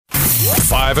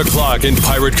5 o'clock in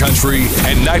Pirate Country,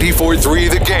 and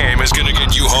 94.3 The Game is going to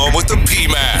get you home with the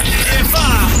P-Man. In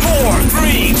 5, 4,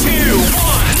 3, 2,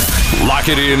 1. Lock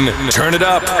it in, turn it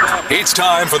up. It's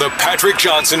time for the Patrick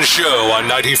Johnson Show on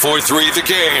 94.3 The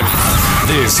Game.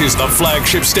 This is the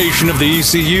flagship station of the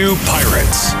ECU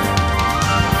Pirates.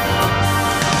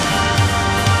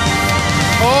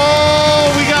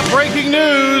 Oh, we got breaking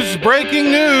news. Breaking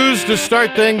news to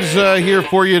start things here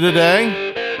for you today.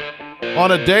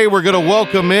 On a day we're going to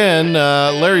welcome in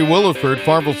Larry Williford,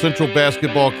 Farmville Central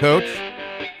basketball coach.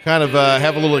 Kind of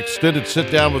have a little extended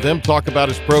sit down with him, talk about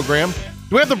his program.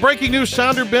 Do we have the breaking news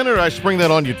sounder, Ben, or did I spring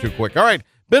that on you too quick? All right,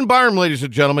 Ben Byram, ladies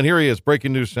and gentlemen, here he is,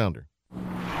 breaking news sounder.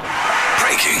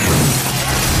 Breaking.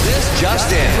 This just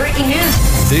in. Breaking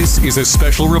news. This is a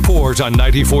special report on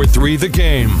 94.3 The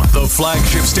Game, the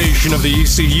flagship station of the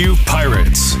ECU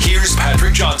Pirates. Here's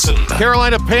Patrick Johnson.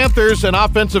 Carolina Panthers and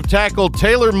offensive tackle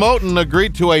Taylor Moton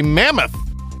agreed to a mammoth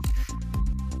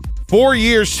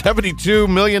 4-year, $72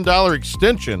 million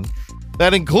extension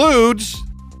that includes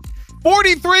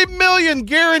 $43 million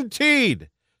guaranteed.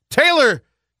 Taylor,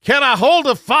 can I hold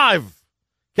a 5?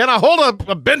 Can I hold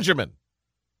a Benjamin?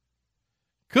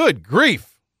 Good grief.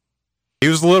 He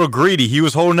was a little greedy. He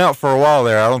was holding out for a while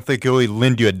there. I don't think he'll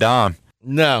lend you a dime.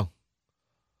 No.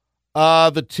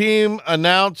 The team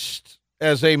announced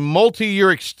as a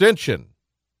multi-year extension,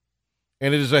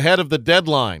 and it is ahead of the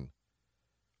deadline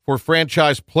for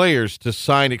franchise players to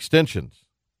sign extensions.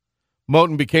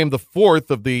 Moton became the 4th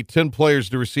of the 10 players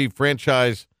to receive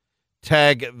franchise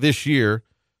tag this year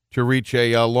to reach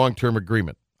a long-term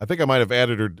agreement. I think I might have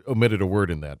added or omitted a word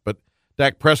in that, but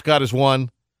Dak Prescott is one.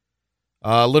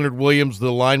 Leonard Williams,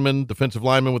 the lineman, defensive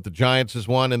lineman with the Giants, is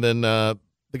one. And then the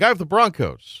guy with the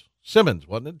Broncos, Simmons,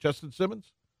 wasn't it? Justin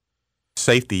Simmons?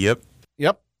 Safety, yep.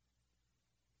 Yep.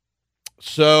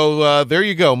 So there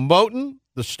you go. Moton,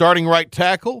 the starting right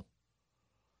tackle.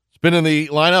 He's been in the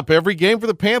lineup every game for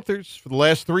the Panthers for the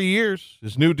last 3 years.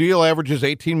 His new deal averages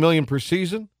 $18 million per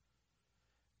season.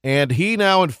 And he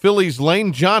now and Philly's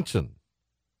Lane Johnson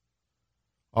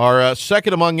are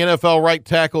second among NFL right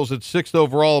tackles and 6th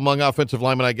overall among offensive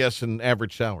linemen, I guess, in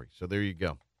average salary. So there you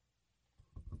go.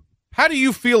 How do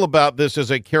you feel about this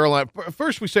as a Carolina?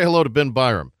 First, we say hello to Ben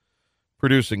Byram,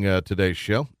 producing today's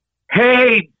show.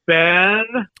 Hey, Ben.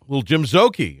 Little Jim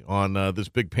Zoki on this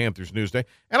big Panthers news day.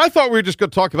 And I thought we were just going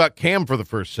to talk about Cam for the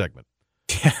first segment.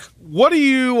 What do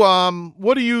you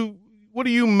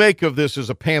make of this as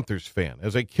a Panthers fan,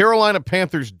 as a Carolina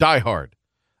Panthers diehard?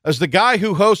 As the guy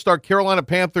who hosts our Carolina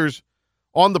Panthers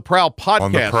On the Prowl podcast.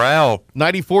 On the Prowl.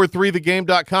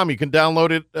 943thegame.com. You can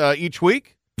download it each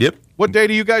week. Yep. What day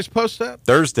do you guys post that?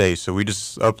 Thursday, so we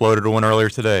just uploaded one earlier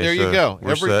today. There you go.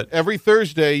 We're set. Every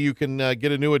Thursday you can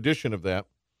get a new edition of that.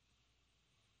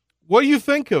 What do you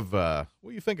think of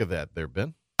that there,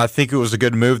 Ben? I think it was a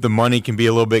good move. The money can be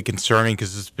a little bit concerning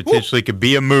because this potentially could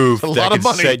be a move that could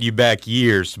set you back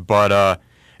years, but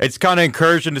it's kind of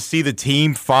encouraging to see the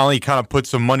team finally kind of put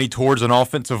some money towards an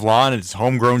offensive line and its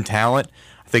homegrown talent.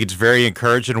 I think it's very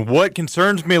encouraging. What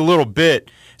concerns me a little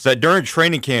bit is that during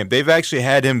training camp, they've actually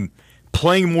had him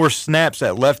playing more snaps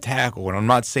at left tackle, and I'm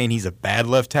not saying he's a bad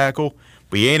left tackle,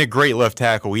 but he ain't a great left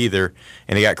tackle either,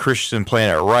 and they got Christensen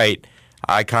playing at right.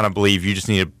 I kind of believe you just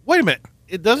need to... Wait a minute.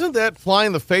 Doesn't that fly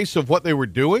in the face of what they were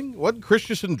doing? Wasn't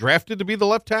Christensen drafted to be the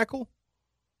left tackle?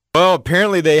 Well,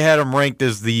 apparently they had him ranked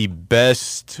as the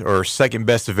best or second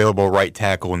best available right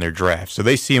tackle in their draft. So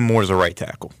they see him more as a right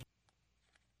tackle.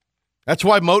 That's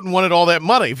why Moton wanted all that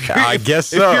money. I guess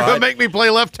so. If you're going to make me play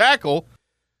left tackle,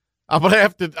 I'm going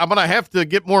to have to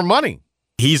get more money.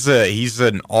 He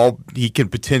can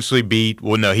potentially be,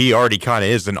 well, no, he already kind of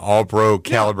is an all-pro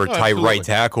caliber type right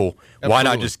tackle. Absolutely. Why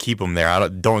not just keep him there?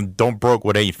 Don't broke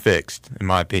what ain't fixed, in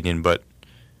my opinion, but.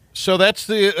 So that's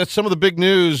some of the big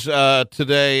news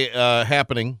today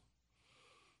happening,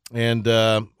 and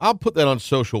I'll put that on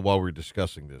social while we're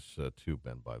discussing this too,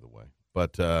 Ben. By the way,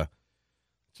 but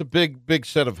it's a big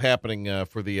set of happening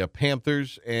for the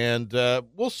Panthers, and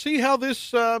we'll see how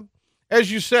this,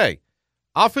 as you say,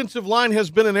 offensive line has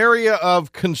been an area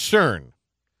of concern,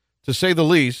 to say the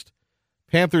least.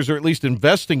 Panthers are at least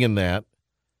investing in that,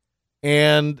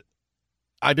 and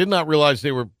I did not realize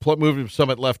they were moving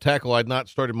some at left tackle. I had not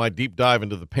started my deep dive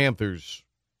into the Panthers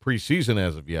preseason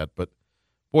as of yet, but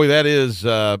boy, that is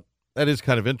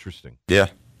kind of interesting. Yeah.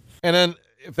 And then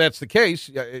if that's the case,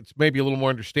 it's maybe a little more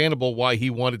understandable why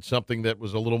he wanted something that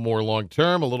was a little more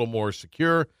long-term, a little more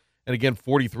secure, and again,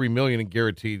 $43 million in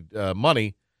guaranteed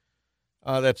money.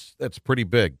 That's pretty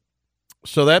big.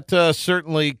 So that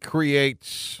certainly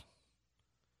creates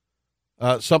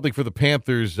something for the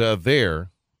Panthers there.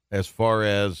 As far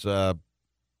as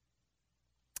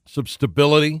some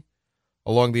stability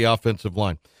along the offensive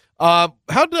line.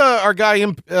 How'd our guy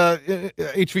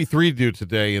HV3 do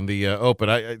today in the Open?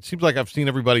 It seems like I've seen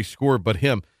everybody score but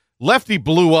him. Lefty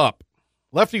blew up.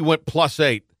 Lefty went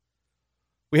 +8.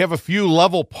 We have a few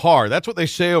level par. That's what they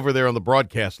say over there on the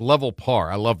broadcast, level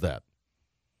par. I love that.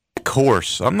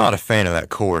 Course. I'm not a fan of that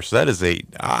course. That is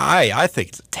I think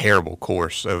it's a terrible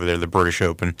course over there, the British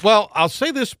Open. Well, I'll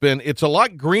say this, Ben. It's a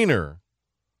lot greener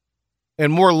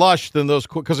and more lush than those,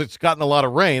 because it's gotten a lot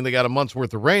of rain. They got a month's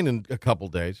worth of rain in a couple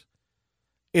days.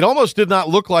 It almost did not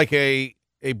look like a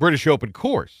British Open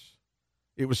course.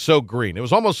 It was so green. It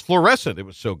was almost fluorescent. It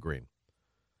was so green.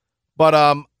 But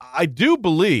I do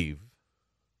believe,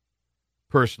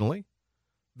 personally,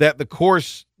 that the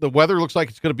course, the weather looks like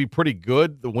it's going to be pretty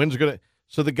good. The winds are going to –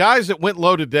 so the guys that went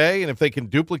low today, and if they can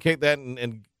duplicate that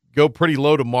and go pretty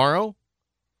low tomorrow,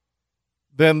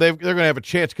 then they're going to have a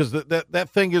chance, because that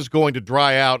thing is going to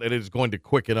dry out and it is going to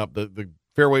quicken up. The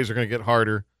fairways are going to get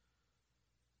harder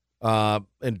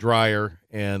and drier,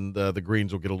 and the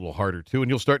greens will get a little harder too, and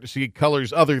you'll start to see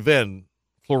colors other than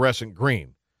fluorescent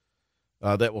green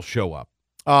that will show up.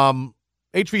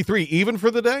 HV3, even for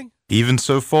the day? Even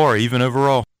so far, even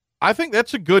overall. I think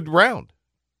that's a good round.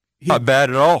 Not bad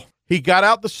at all. He got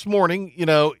out this morning. You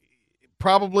know,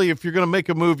 probably if you're going to make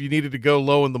a move, you needed to go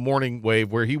low in the morning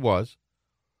wave where he was.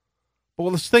 But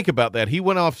let's think about that. He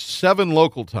went off 7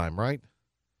 local time, right?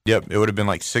 Yep, it would have been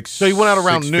like 6. So he went out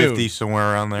around 6:50, noon.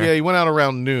 Somewhere around there. Yeah, he went out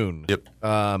around noon. Yep.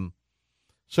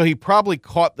 So he probably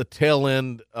caught the tail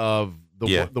end of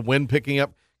the wind picking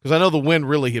up, because I know the wind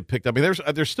really had picked up. I mean,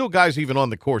 there's still guys even on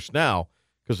the course now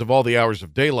because of all the hours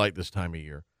of daylight this time of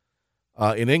year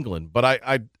in England. But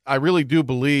I really do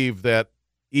believe that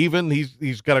even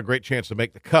he's got a great chance to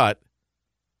make the cut,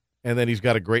 and then he's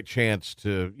got a great chance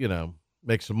to,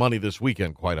 make some money this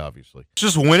weekend, quite obviously.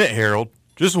 Just win it, Harold.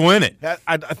 Just win it.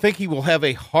 I think he will have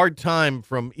a hard time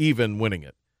from even winning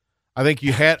it. I think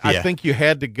you had I think you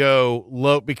had to go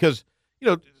low, because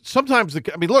sometimes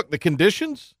the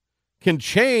conditions can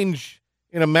change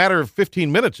in a matter of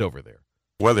 15 minutes over there.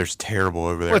 Weather's terrible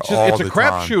over there. It's a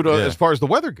crapshoot as far as the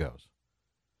weather goes.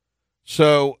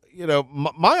 So,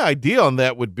 my idea on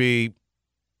that would be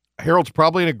Harold's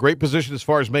probably in a great position as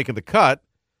far as making the cut,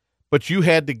 but you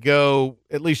had to go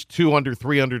at least 2 under,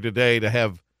 3 under today to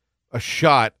have a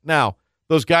shot. Now,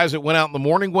 those guys that went out in the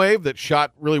morning wave that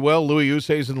shot really well, Louis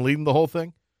Oosthuizen leading the whole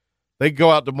thing, they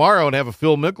go out tomorrow and have a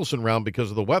Phil Mickelson round because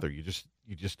of the weather. You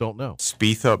just don't know.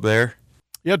 Spieth up there.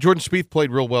 Yeah, Jordan Spieth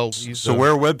played real well. So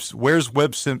where's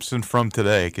Webb Simpson from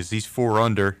today? Because he's 4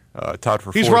 under, tied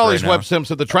for 4th. He's Raleigh's right Webb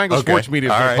Simpson. The Triangle Sports Media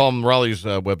is going to call him Raleigh's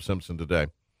Webb Simpson today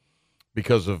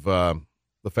because of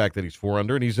the fact that he's 4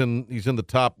 under, and he's in the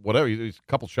top whatever. He's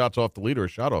a couple shots off the lead or a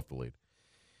shot off the lead.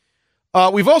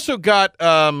 We've also got.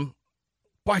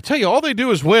 I tell you, all they do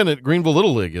is win at Greenville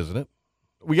Little League, isn't it?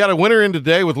 We got a winner in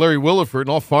today with Larry Williford, and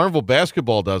all Farmville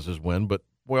basketball does is win, but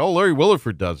boy, all Larry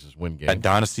Williford does is win games. That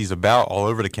dynasty's about all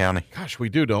over the county. Gosh, we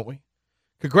do, don't we?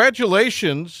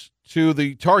 Congratulations to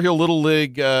the Tar Heel Little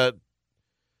League 8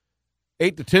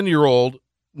 to 10-year-old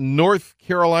North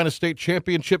Carolina State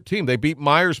Championship team. They beat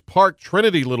Myers Park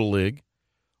Trinity Little League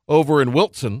over in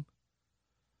Wilson.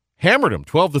 Hammered them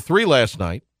 12-3 last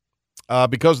night.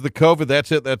 Because of the COVID,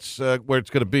 that's it. That's where it's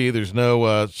going to be. There's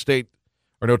no state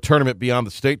or no tournament beyond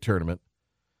the state tournament.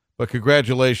 But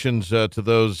congratulations to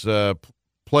those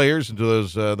players and to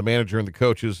those the manager and the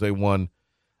coaches. They won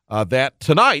that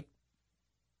tonight.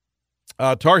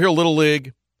 Tar Heel Little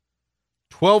League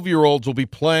 12-year-olds will be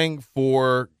playing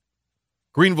for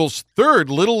Greenville's 3rd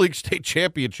Little League State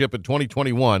Championship in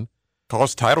 2021. Call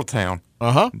us Titletown.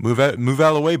 Move out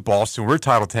of the way, Boston. We're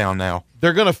Titletown now.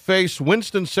 They're going to face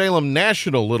Winston-Salem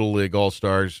National Little League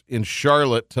All-Stars in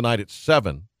Charlotte tonight at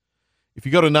 7. If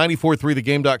you go to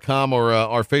 943thegame.com or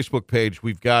our Facebook page,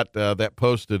 we've got that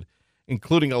posted,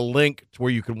 including a link to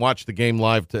where you can watch the game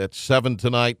live at 7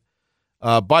 tonight.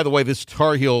 By the way, this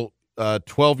Tar Heel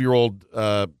 12-year-old, 10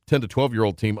 to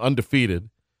 12-year-old team undefeated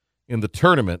in the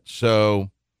tournament. So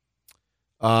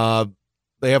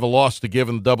they have a loss to give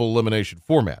in the double elimination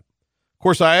format. Of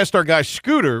course, I asked our guy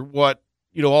Scooter what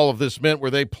all of this meant. Were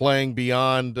they playing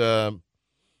beyond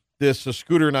this? So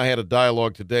Scooter and I had a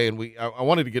dialogue today, and I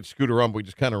wanted to get Scooter on, but we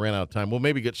just kind of ran out of time. We'll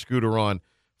maybe get Scooter on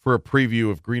for a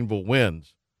preview if Greenville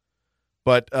wins.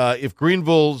 But if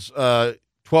Greenville's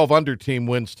 12-under team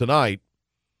wins tonight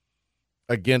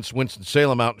against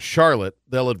Winston-Salem out in Charlotte,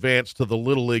 they'll advance to the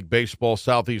Little League Baseball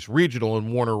Southeast Regional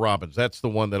in Warner Robins. That's the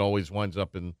one that always winds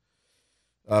up in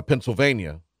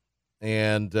Pennsylvania.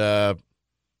 And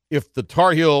if the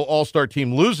Tar Heel All-Star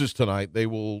team loses tonight, they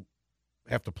will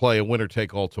have to play a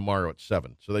winner-take-all tomorrow at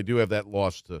 7. So they do have that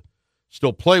loss to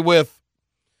still play with.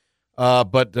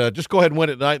 But just go ahead and win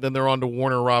at night. Then they're on to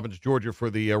Warner Robins, Georgia for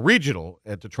the regional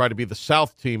and to try to be the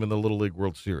South team in the Little League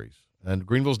World Series. And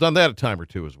Greenville's done that a time or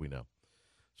two, as we know.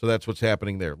 So that's what's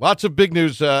happening there. Lots of big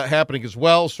news happening as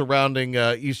well surrounding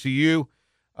ECU.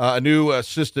 A new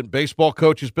assistant baseball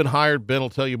coach has been hired. Ben will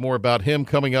tell you more about him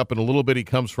coming up in a little bit. He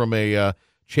comes from a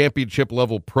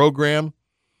championship-level program.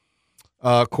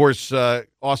 Of course,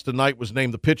 Austin Knight was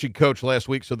named the pitching coach last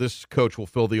week, so this coach will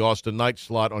fill the Austin Knight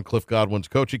slot on Cliff Godwin's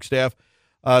coaching staff.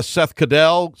 Seth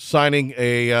Caddell signing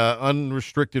a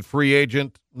unrestricted free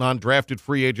agent, non-drafted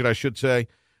free agent, I should say,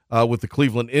 with the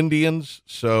Cleveland Indians.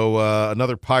 So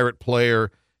another Pirate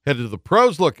player headed to the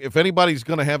pros. Look, if anybody's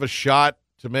going to have a shot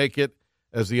to make it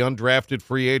as the undrafted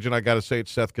free agent, I got to say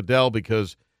it's Seth Caddell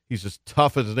because he's a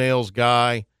tough-as-nails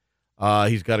guy.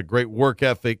 He's got a great work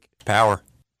ethic. Power.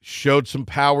 Showed some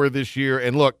power this year.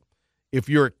 And look, if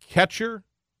you're a catcher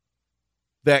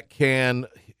that can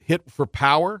hit for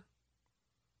power,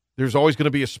 there's always going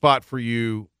to be a spot for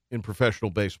you in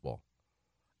professional baseball.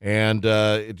 And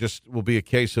it just will be a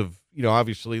case of,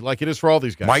 obviously, like it is for all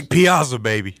these guys. Mike Piazza,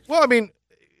 baby. Well, I mean,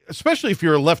 especially if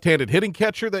you're a left-handed hitting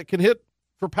catcher that can hit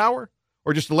for power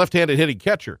or just a left-handed hitting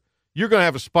catcher, you're going to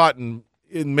have a spot in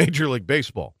Major League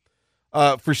Baseball.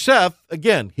 For Seth,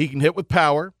 again, he can hit with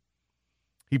power.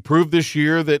 He proved this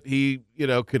year that he,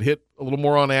 could hit a little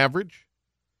more on average,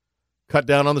 cut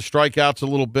down on the strikeouts a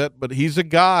little bit. But he's a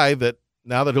guy that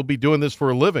now that he'll be doing this for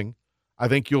a living, I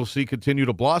think you'll see continue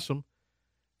to blossom.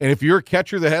 And if you're a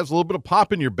catcher that has a little bit of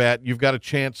pop in your bat, you've got a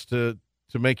chance to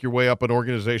make your way up an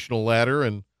organizational ladder.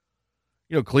 And,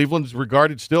 Cleveland's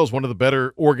regarded still as one of the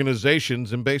better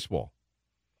organizations in baseball.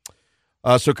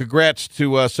 So congrats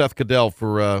to Seth Caddell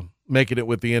for making it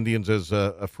with the Indians as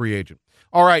a free agent.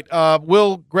 All right,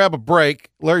 we'll grab a break.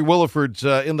 Larry Williford's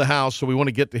in the house, so we want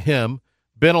to get to him.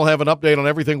 Ben will have an update on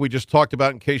everything we just talked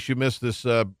about in case you missed this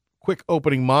quick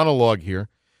opening monologue here.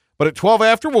 But at 12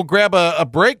 after, we'll grab a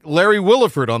break. Larry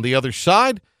Williford on the other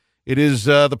side. It is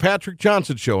the Patrick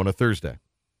Johnson Show on a Thursday.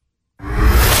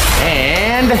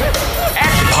 And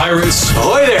Pirates.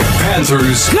 Ahoy there.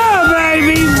 Panthers. go,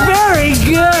 baby, very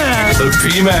good. The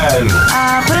P-Man.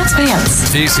 Put on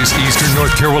pants. This is Eastern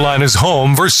North Carolina's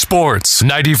home for sports.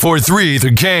 94.3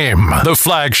 The Game. The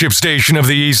flagship station of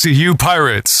the ECU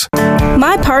Pirates.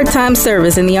 My part-time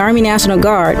service in the Army National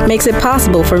Guard makes it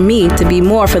possible for me to be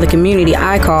more for the community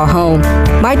I call home.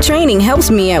 My training helps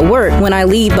me at work when I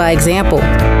lead by example.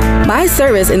 My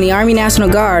service in the Army National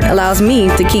Guard allows me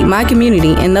to keep my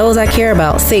community and those I care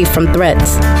about safe from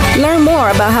threats. Learn more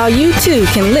about how you too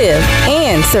can live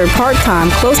and serve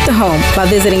part-time close to home by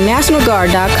visiting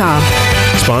NationalGuard.com.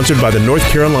 Sponsored by the North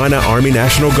Carolina Army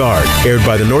National Guard. Aired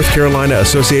by the North Carolina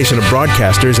Association of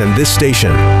Broadcasters and this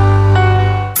station.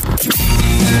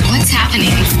 What's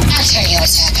happening? I'll tell you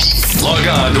what's happening. Log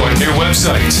on to our new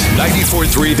website,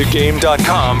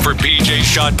 943thegame.com for PJ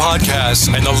Shot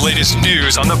podcasts and the latest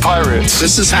news on the Pirates.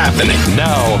 This is happening.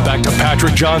 Now, back to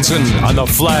Patrick Johnson on the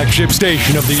flagship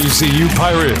station of the ECU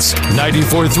Pirates,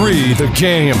 94.3 The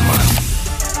Game.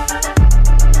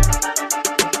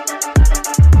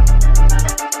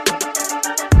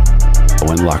 I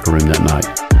went in the locker room that night.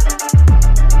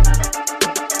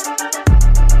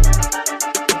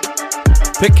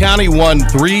 Pitt County won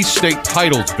 3 state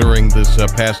titles during this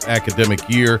past academic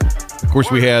year. Of course,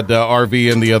 we had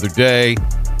RV in the other day.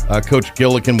 Coach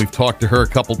Gillikin, we've talked to her a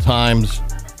couple times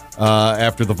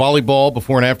after the volleyball,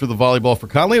 before and after the volleyball for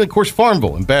Conley. And, of course,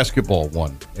 Farmville in basketball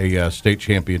won a state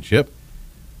championship.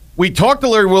 We talk to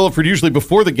Larry Williford usually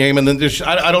before the game, and then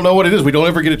I don't know what it is. We don't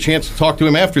ever get a chance to talk to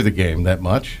him after the game that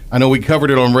much. I know we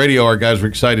covered it on radio. Our guys were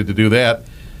excited to do that.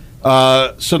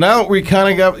 So now we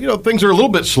kind of got, things are a little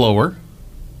bit slower.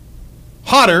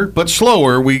 Hotter, but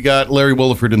slower. We got Larry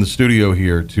Williford in the studio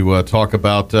here to talk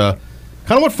about kind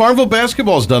of what Farmville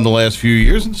basketball has done the last few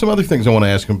years and some other things I want to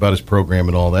ask him about his program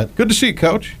and all that. Good to see you,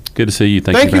 Coach. Good to see you.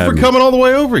 Thank you for coming all the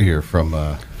way over here from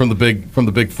the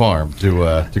big farm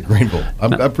to Greenville. I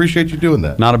appreciate you doing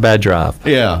that. Not a bad drive.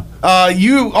 Yeah.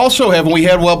 You also have, when we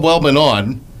had Webb Wellman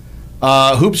on,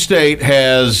 Hoop State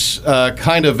has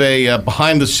kind of a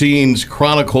behind-the-scenes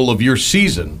chronicle of your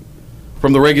season,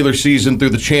 from the regular season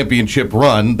through the championship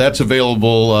run. That's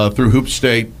available through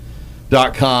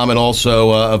hoopstate.com and also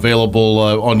available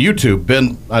on YouTube.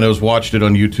 Ben, I know, has watched it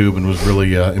on YouTube and was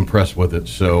really impressed with it.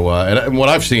 So, and what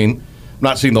I've seen, I'm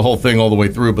not seeing the whole thing all the way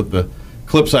through, but the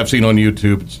clips I've seen on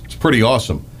YouTube, it's pretty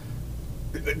awesome.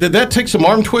 Did that take some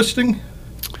arm twisting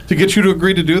to get you to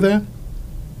agree to do that?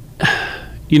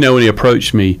 When he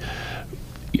approached me,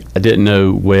 I didn't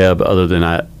know Webb other than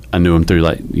I I knew him through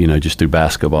just through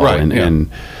basketball, right, and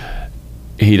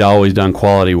he'd always done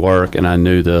quality work, and I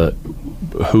knew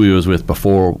who he was with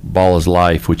before Ball is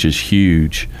Life, which is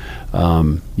huge.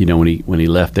 When he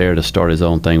left there to start his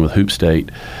own thing with Hoop State,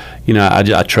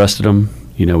 I trusted him.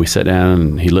 We sat down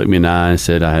and he looked me in the eye and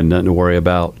said I had nothing to worry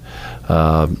about.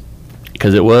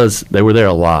 Because they were there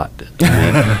a lot.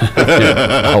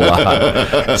 A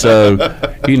lot. So,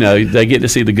 they get to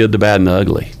see the good, the bad, and the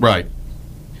ugly. Right.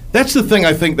 That's the thing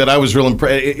I think that I was real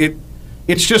impressed.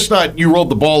 It's just not you rolled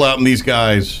the ball out and these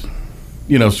guys,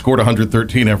 scored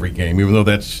 113 every game, even though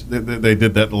they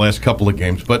did that the last couple of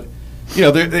games. But,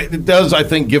 it does, I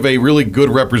think, give a really good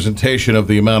representation of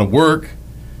the amount of work,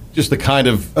 just the kind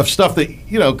of stuff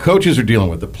that, coaches are dealing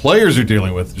with, the players are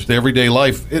dealing with, just everyday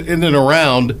life in and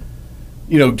around,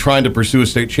 trying to pursue a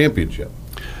state championship.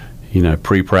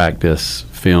 Pre-practice,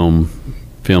 film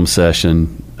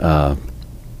session,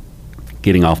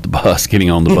 getting off the bus, getting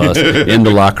on the bus, in the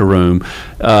locker room.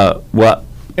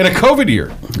 In a COVID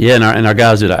year. Yeah, and our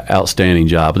guys did an outstanding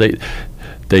job.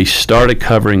 They started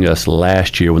covering us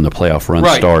last year when the playoff run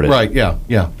started. Right,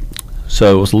 yeah.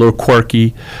 So it was a little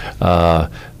quirky,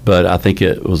 but I think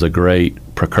it was a great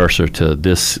precursor to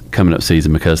this coming up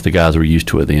season because the guys were used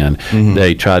to it then. Mm-hmm.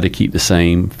 They tried to keep the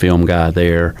same film guy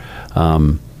there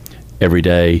every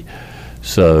day,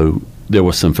 so there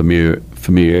was some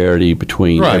familiarity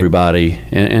between everybody.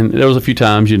 And there was a few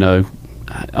times,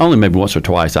 only maybe once or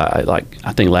twice. I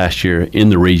think last year in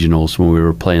the regionals when we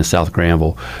were playing South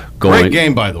Granville. Great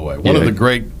game, by the way. One of the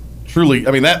great, truly.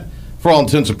 I mean, that for all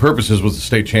intents and purposes was the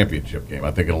state championship game.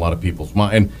 I think in a lot of people's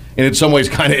mind, and in some ways,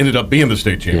 kind of ended up being the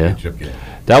state championship game.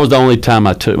 That was the only time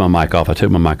I took my mic off. I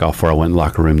took my mic off before I went in the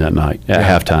locker room that night at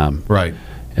halftime. Right.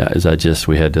 Yeah, as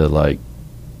we had to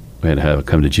have a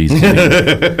come to Jesus.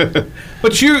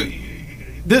 But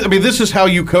this is how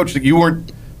you coached. You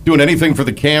weren't doing anything for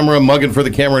the camera, mugging for the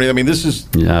camera. I mean, this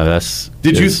is. No, that's.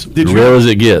 Did you real as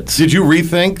it gets? Did you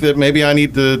rethink that maybe I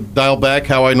need to dial back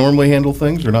how I normally handle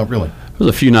things, or not really? There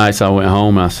was a few nights I went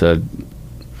home and I said,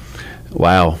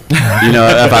 "Wow,"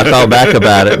 if I thought back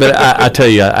about it. But I tell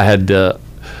you, I had the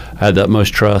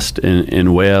utmost trust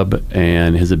in Webb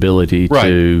and his ability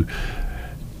to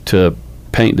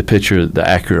paint the picture the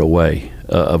accurate way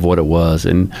of what it was.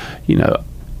 And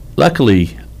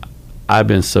luckily, I've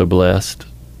been so blessed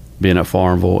being at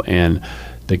Farmville and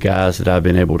the guys that I've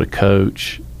been able to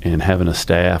coach and having a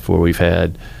staff where we've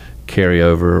had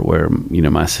carryover, where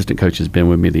my assistant coach has been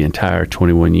with me the entire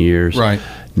 21 years. Right.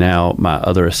 Now my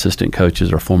other assistant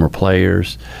coaches are former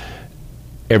players.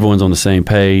 Everyone's on the same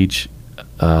page.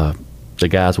 The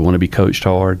guys want to be coached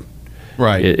hard.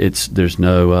 Right. There's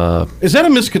no. Is that a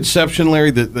misconception,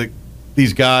 Larry? That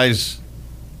these guys,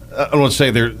 I don't want to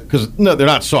say they're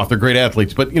not soft. They're great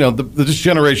athletes, but this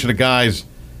generation of guys,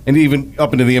 and even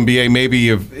up into the NBA,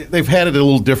 maybe they've had it a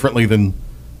little differently than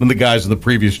the guys in the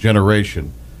previous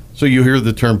generation. So you hear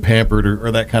the term pampered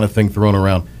or that kind of thing thrown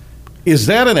around. Is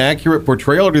that an accurate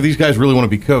portrayal, or do these guys really want to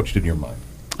be coached in your mind?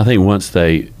 I think once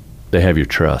they have your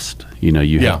trust,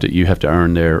 you have to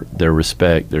earn their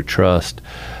respect, their trust.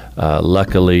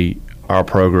 Luckily, our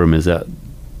program is at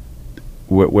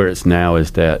where it's now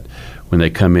is that when they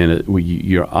come in,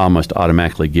 you're almost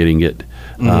automatically getting it.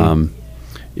 Mm-hmm.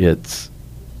 It's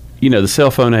the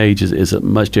cell phone age is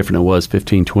much different than it was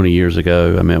 15, 20 years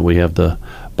ago. I mean, we have the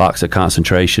box of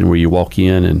concentration where you walk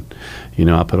in and,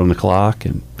 I put on the clock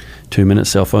and 2 minutes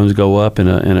cell phones go up in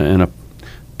a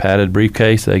padded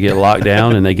briefcase. They get locked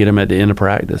down and they get them at the end of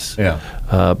practice.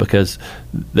 Yeah. Because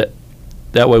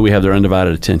that way we have their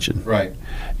undivided attention. Right.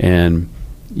 And,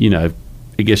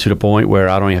 it gets to the point where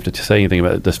I don't even have to say anything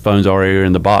about it. The phone's already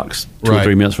in the box 2 or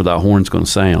 3 minutes before that horn's going to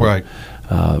sound. Right.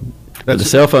 But the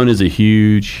cell phone is a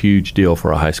huge, huge deal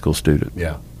for a high school student.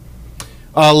 Yeah.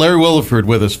 Larry Williford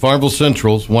with us. Farmville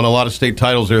Central's won a lot of state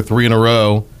titles there, 3 in a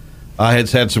row.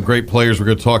 It's had some great players. We're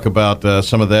going to talk about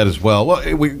some of that as well.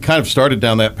 Well, we kind of started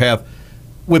down that path.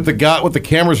 With the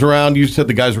cameras around, you said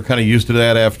the guys were kind of used to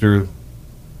that after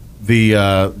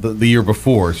the year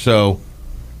before. So,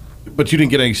 but you didn't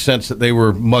get any sense that they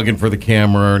were mugging for the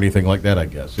camera or anything like that, I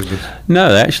guess.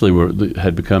 No, they actually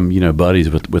had become buddies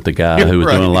with the guy who was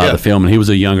doing a lot of the film, and he was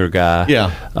a younger guy.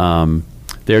 Yeah.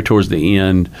 There towards the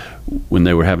end, when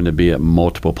they were having to be at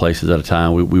multiple places at a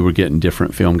time, we were getting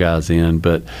different film guys in,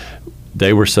 but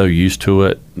they were so used to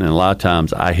it, and a lot of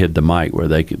times I hid the mic where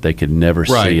they could never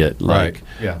see it.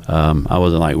 I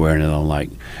wasn't wearing it on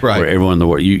where everyone in the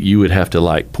world. You would have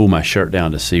to pull my shirt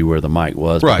down to see where the mic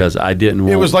was because I didn't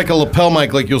want. It was like a lapel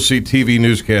mic, like you'll see TV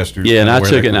newscasters. Yeah, and I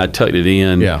took it and I tucked it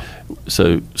in. Yeah.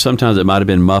 So sometimes it might have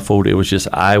been muffled. It was just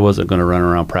I wasn't going to run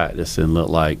around practice and look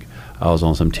like I was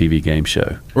on some TV game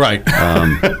show. Right.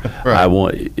 Right. I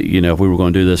want, if we were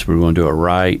going to do this, we were going to do it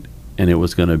right, and it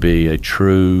was going to be a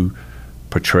true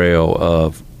portrayal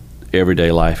of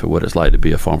everyday life and what it's like to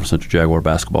be a Farmville Central Jaguar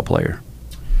basketball player.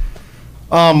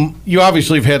 You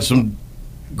obviously have had some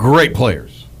great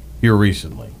players here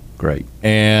recently. Great.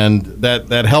 And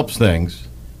that helps things.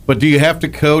 But do you have to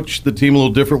coach the team a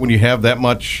little different when you have that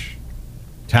much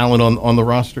talent on the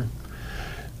roster?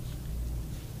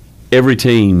 Every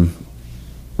team,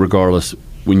 regardless,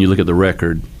 when you look at the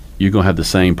record, you're going to have the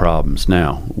same problems.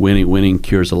 Now, winning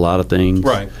cures a lot of things.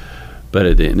 Right. But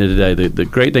at the end of the day, the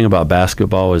great thing about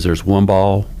basketball is there's one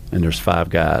ball and there's 5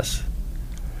 guys.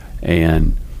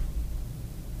 And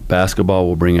basketball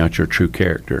will bring out your true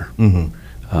character. Mm-hmm.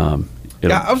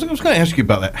 I was going to ask you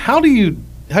about that. How do you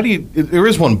there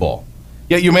is one ball,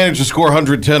 yet you manage to score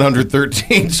 110,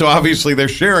 113, so obviously they're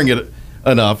sharing it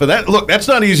enough. And that's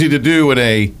not easy to do in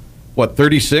a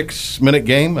 36-minute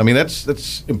game? I mean,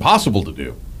 that's impossible to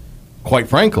do, quite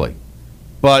frankly.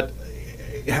 But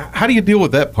how do you deal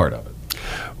with that part of it?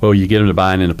 Well, you get them to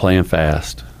buy into playing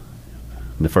fast.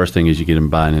 And the first thing is you get them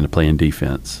buying into playing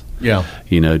defense. Yeah.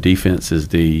 Defense is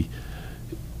the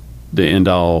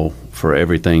end-all for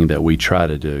everything that we try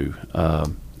to do.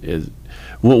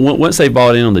 Once they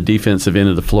bought in on the defensive end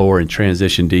of the floor and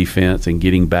transition defense and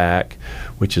getting back,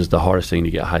 which is the hardest thing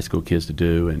to get high school kids to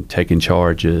do, and taking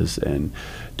charges and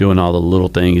doing all the little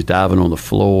things, diving on the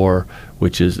floor,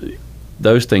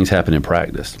 those things happen in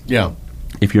practice. Yeah.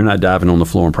 If you're not diving on the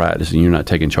floor in practice and you're not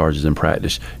taking charges in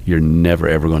practice, you're never,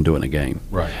 ever going to do it in a game.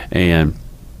 Right. And,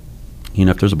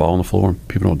 if there's a ball on the floor and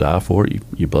people don't dive for it,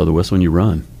 you blow the whistle and you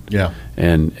run. Yeah.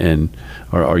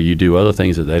 Or you do other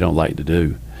things that they don't like to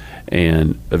do.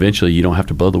 And eventually you don't have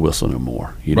to blow the whistle no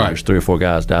more. Right. There's 3 or 4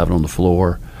 guys diving on the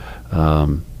floor.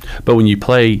 But when you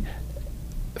play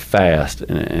fast,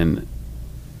 and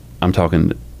I'm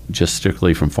talking just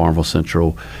strictly from Farmville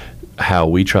Central, how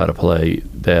we try to play,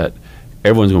 that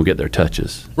everyone's going to get their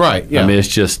touches. Right. Yeah. I mean,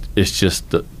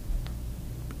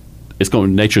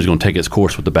 nature's going to take its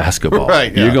course with the basketball.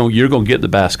 Right. Yeah. You're going to get the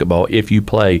basketball if you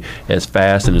play as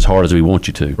fast and as hard as we want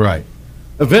you to. Right.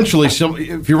 Eventually,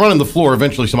 if you're running the floor,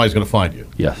 eventually somebody's going to find you.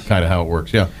 Yes. Kind of how it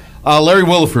works. Yeah. Larry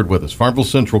Williford with us, Farmville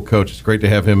Central coach. It's great to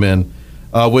have him in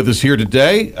with us here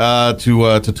today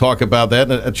to talk about that.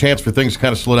 And a chance for things to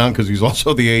kind of slow down because he's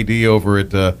also the AD over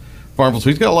at Farmville, so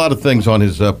he's got a lot of things on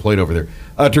his plate over there.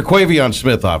 Terquavion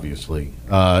Smith, obviously,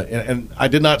 and I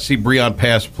did not see Breon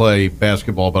Pass play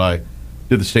basketball, but I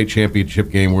did the state championship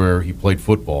game where he played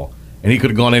football, and he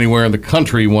could have gone anywhere in the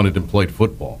country he wanted and played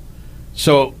football.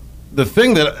 So the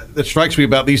thing that strikes me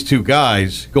about these two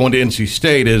guys going to NC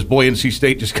State is, boy, NC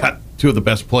State just got 2 of the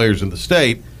best players in the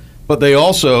state, but they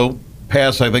also,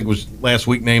 Pass, I think, was last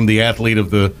week named the athlete of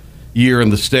the year in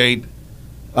the state.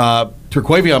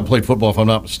 Terquavion played football, if I'm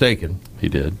not mistaken. He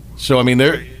did. So, I mean,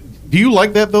 do you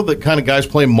like that, though, that kind of guys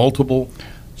play multiple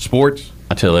sports?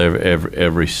 I tell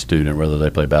every student, whether they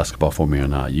play basketball for me or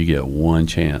not, you get one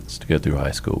chance to go through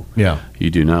high school. Yeah. You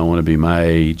do not want to be my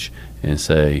age and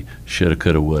say, shoulda,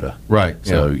 coulda, woulda. Right.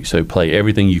 So play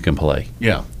everything you can play.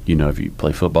 Yeah. If you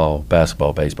play football,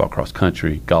 basketball, baseball, cross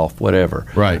country, golf, whatever.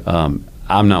 Right. I'm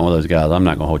not one of those guys. I'm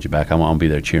not going to hold you back. I'm going to be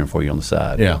there cheering for you on the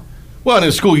side. Yeah. Well, in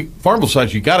a school, Farmville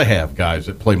sides, you got to have guys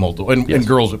that play multiple, and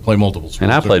girls that play multiple sports.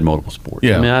 And I played multiple sports.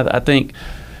 Yeah. I mean, I think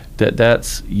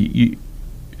that's you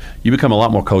become a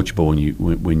lot more coachable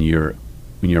when you're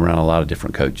around a lot of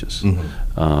different coaches.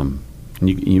 Mm-hmm. And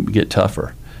you get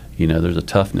tougher. There's a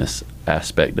toughness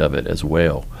aspect of it as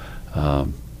well.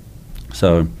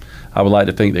 So I would like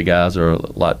to think that guys are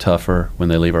a lot tougher when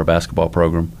they leave our basketball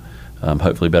program.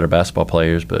 Hopefully better basketball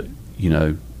players, but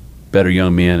better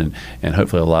young men and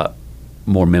hopefully a lot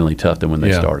more mentally tough than when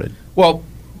they started. Well,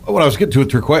 what I was getting to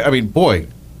with Terquavion, I mean, boy,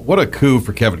 what a coup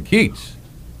for Kevin Keats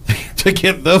to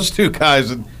get those 2 guys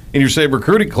in your same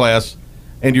recruiting class,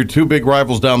 and your 2 big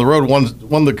rivals down the road. One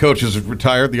of the coaches is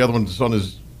retired, the other one's on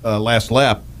his last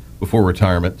lap before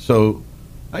retirement. So,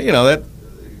 that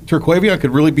Terquavion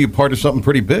could really be a part of something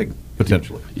pretty big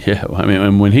potentially. Yeah, I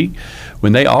mean,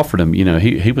 when they offered him,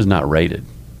 he was not rated.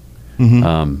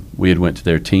 Mm-hmm. We had went to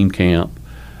their team camp,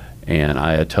 and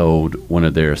I had told one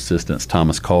of their assistants,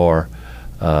 Thomas Carr,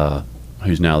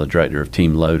 who's now the director of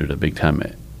Team Loaded, a big-time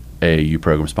AAU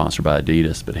program sponsored by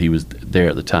Adidas, but he was there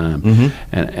at the time. Mm-hmm.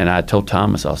 And I told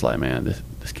Thomas, I was like, man,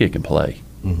 this kid can play.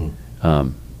 Mm-hmm.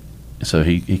 So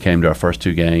he came to our first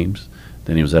 2 games.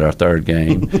 Then he was at our 3rd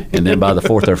game. And then by the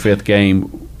 4th or 5th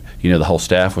game, the whole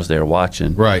staff was there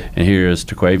watching. Right. And here's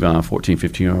Terquavion, 14,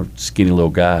 15-year-old skinny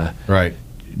little guy. Right.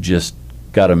 Just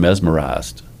got him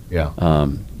mesmerized. Yeah.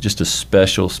 Just a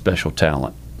special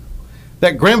talent.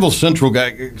 That Granville Central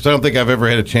guy, because I don't think I've ever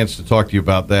had a chance to talk to you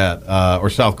about that, or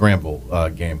South Granville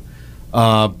game,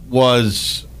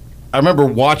 was I remember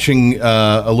watching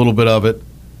a little bit of it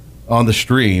on the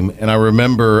stream, and I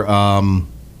remember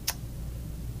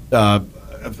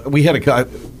we had a guy,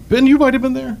 Ben, you might have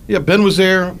been there. Yeah, Ben was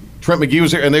there, Trent McGee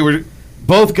was there, and they were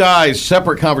both guys,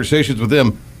 separate conversations with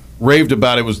them, raved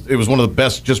about it. It was one of the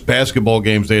best just basketball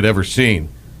games they had ever seen.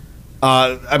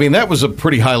 I mean, that was a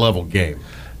pretty high-level game.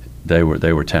 They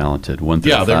were talented. 1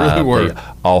 through 5. They really were.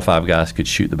 All 5 guys could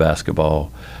shoot the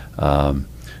basketball.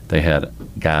 They had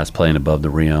guys playing above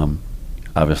the rim.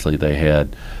 Obviously, they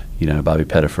had, Bobby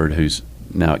Pettiford, who's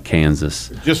now at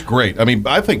Kansas. Just great. I mean,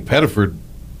 I think Pettiford,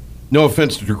 no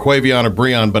offense to Terquavion or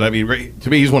Breon, but I mean, to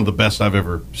me, he's one of the best I've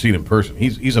ever seen in person.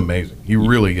 He's amazing. He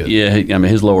really is. Yeah, I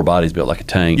mean, his lower body's built like a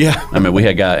tank. Yeah. I mean, we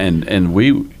had guys, and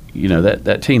we,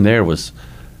 that team there was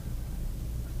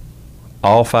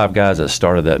all 5 guys that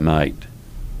started that night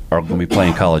are going to be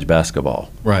playing college basketball.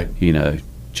 Right.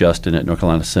 Justin at North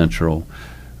Carolina Central,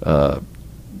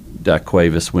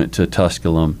 Daquavis went to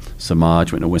Tusculum,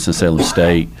 Samaj went to Winston-Salem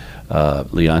State,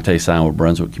 Leonte signed with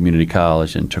Brunswick Community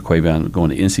College, and Terquavion going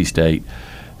to NC State.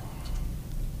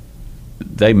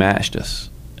 They matched us.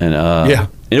 And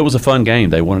it was a fun game.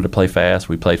 They wanted to play fast.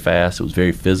 We played fast. It was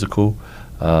very physical.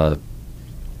 I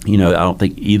don't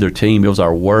think either team, it was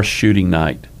our worst shooting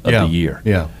night of the year.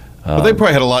 Yeah. But they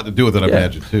probably had a lot to do with it, I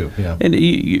imagine, too. Yeah. And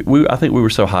I think we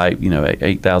were so hyped,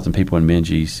 8,000 people in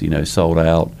Minges, sold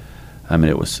out. I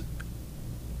mean, it was –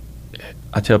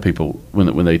 I tell people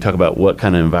when they talk about what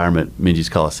kind of environment Minges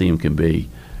Coliseum can be,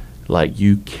 like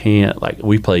you can't – like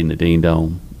we played in the Dean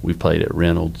Dome. We played at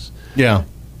Reynolds. Yeah.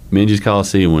 Minges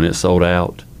Coliseum, when it's sold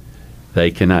out,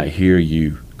 they cannot hear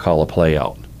you call a play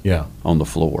out on the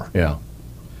floor. Yeah.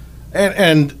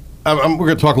 And we're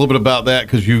going to talk a little bit about that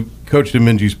because you coached in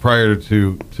Minges prior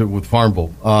to with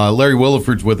Farmville. Larry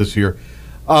Williford's with us here.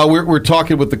 We're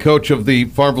talking with the coach of the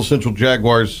Farmville Central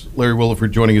Jaguars, Larry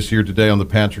Williford, joining us here today on the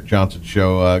Patrick Johnson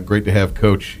Show. Great to have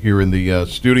Coach here in the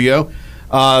studio.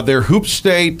 Their Hoop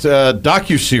State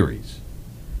docuseries.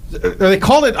 They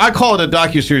call it. I call it a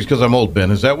docuseries because I'm old,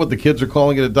 Ben. Is that what the kids are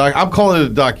calling it? I'm calling it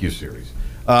a docuseries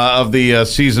of the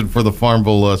season for the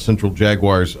Farmville Central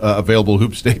Jaguars. Available at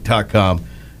hoopstate.com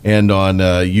and on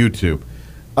YouTube.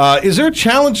 Is there a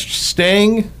challenge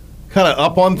staying kind of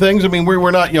up on things? I mean,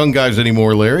 we're not young guys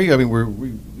anymore, Larry. I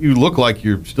mean, you look like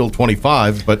you're still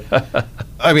 25, but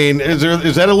I mean, is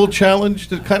that a little challenge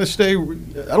to kind of stay? I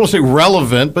don't want to say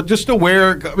relevant, but just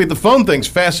aware. I mean, the phone thing's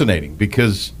fascinating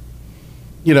because,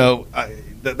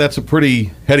 that's a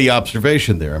pretty heady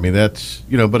observation there. I mean, that's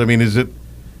but I mean, is it,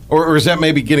 or is that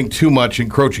maybe getting too much,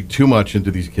 encroaching too much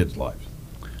into these kids' lives?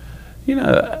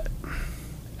 At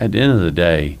the end of the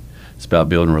day, it's about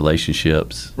building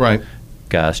relationships. Right.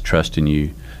 Guys trusting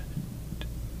you,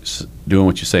 doing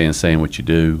what you say and saying what you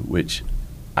do, which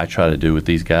I try to do with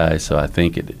these guys. So I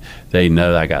think they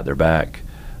know I got their back.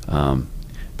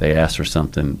 They ask for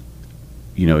something,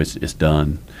 it's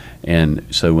done. And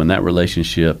so when that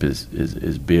relationship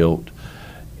is built,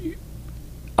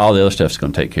 all the other stuff's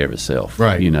going to take care of itself.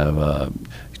 Right.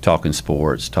 Talking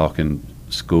sports, talking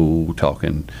school,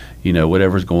 talking,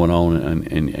 whatever's going on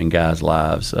in guys'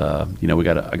 lives. I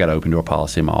got an open door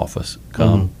policy in my office.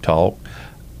 Come talk.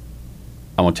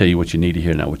 I want to tell you what you need to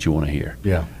hear, not what you want to hear.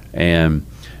 Yeah. And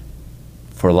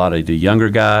for a lot of the younger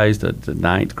guys, the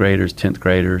 9th graders, 10th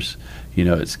graders,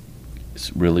 it's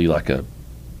really like a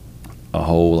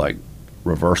whole like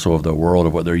reversal of the world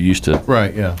of what they're used to.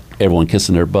 Right. Yeah. Everyone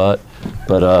kissing their butt,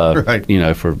 but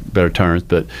right. For better terms.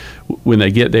 But when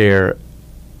they get there,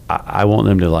 I want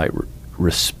them to like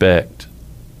respect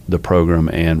the program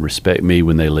and respect me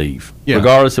when they leave,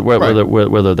 regardless of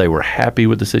whether they were happy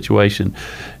with the situation.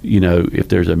 If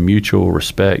there's a mutual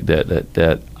respect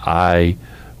that I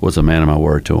was a man of my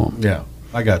word to them. Yeah,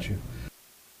 I got you.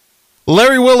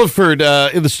 Larry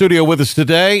Williford in the studio with us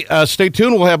today. Stay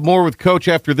tuned. We'll have more with Coach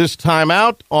after this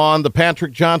timeout on the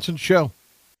Patrick Johnson Show.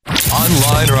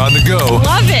 Online or on the go.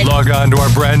 Love it. Log on to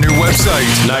our brand new website,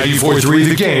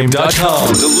 943thegame.com,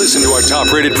 to listen to our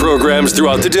top-rated programs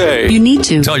throughout the day. You need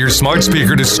to. Tell your smart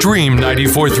speaker to stream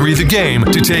 94.3 The Game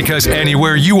to take us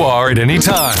anywhere you are at any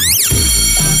time.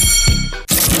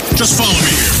 Just follow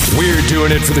me here. We're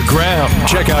doing it for the gram.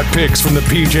 Check out pics from the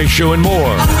PJ Show and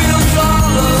more.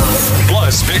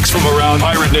 Plus, pics from around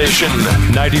Pirate Nation.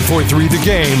 94.3 The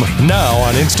Game, now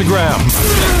on Instagram.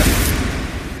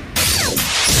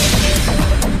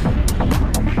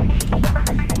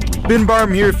 Ben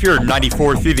Barham here for your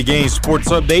 94.3 The Game sports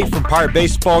update. From Pirate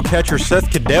baseball catcher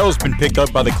Seth Caddell has been picked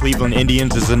up by the Cleveland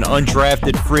Indians as an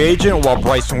undrafted free agent, while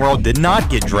Bryson Worrell did not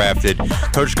get drafted.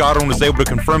 Coach Godwin was able to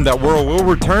confirm that Worrell will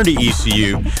return to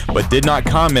ECU, but did not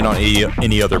comment on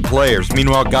any other players.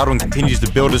 Meanwhile, Godwin continues to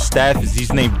build his staff as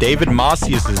he's named David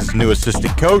Macias as his new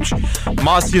assistant coach.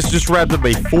 Macias just wrapped up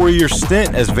a 4-year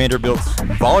stint as Vanderbilt's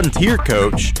volunteer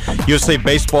coach. USA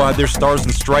Baseball had their Stars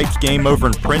and Stripes game over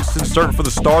in Princeton. Starting for the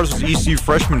Stars was ECU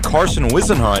freshman Carson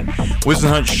Whisenhunt.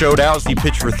 Whisenhunt showed out as he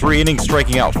pitched for 3 innings,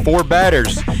 striking out 4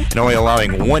 batters and only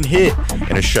allowing 1 hit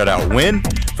in a shutout win.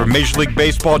 For Major League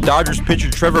Baseball, Dodgers pitcher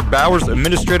Trevor Bauer's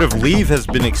administrative leave has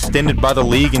been extended by the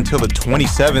league until the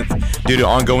 27th due to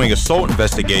ongoing assault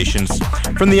investigations.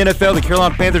 From the NFL, the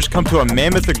Carolina Panthers come to a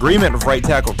mammoth agreement with right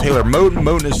tackle Taylor Moton.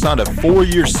 Moton has signed a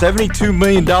 4-year, $72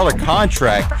 million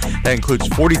contract that includes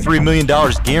 $43 million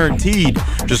guaranteed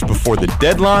just before the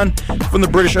deadline. From the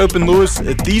British Open, Louis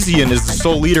Oosthuizen is the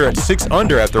sole leader at 6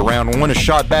 under after round 1. A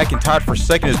shot back and tied for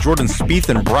second is Jordan Spieth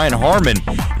and Brian Harman.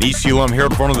 And ECU alum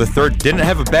Harold Varner III didn't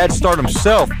have a bad start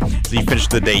himself as he finished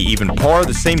the day even par.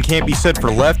 The same can't be said for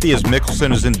lefty, as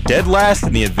Mickelson is in dead last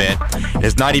in the event and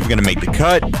is not even going to make the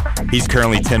cut. He's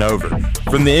currently 10 over.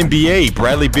 From the NBA,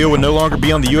 Bradley Beal will no longer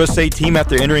be on the USA team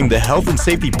after entering the health and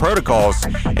safety protocols,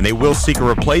 and they will seek a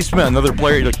replacement. Another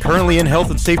player currently in health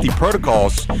and safety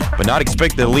protocols but not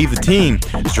expected to leave the team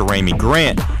is Jeremy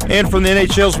Grant. And from the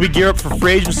NHL's, we gear up for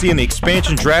free agency and the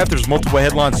expansion draft. There's multiple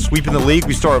headlines sweeping the league.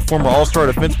 We start with former All-Star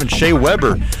defenseman Shea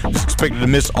Weber, who's expected to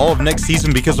miss all of next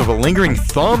season because of a lingering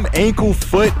thumb, ankle,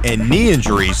 foot, and knee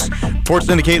injuries. Reports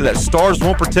indicate that Stars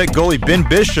won't protect goalie Ben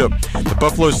Bishop. The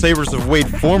Buffalo Sabres have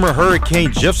waived former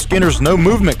Hurricane Jeff Skinner's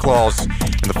no-movement clause,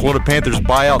 and the Florida Panthers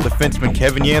buy out defenseman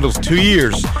Kevin Yandle's 2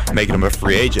 years, making him a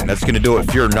free agent. That's going to do it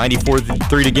for your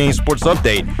 94.3 The Game sports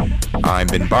update. I'm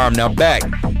Ben Barham. Now back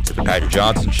to the Patrick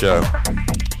Johnson Show.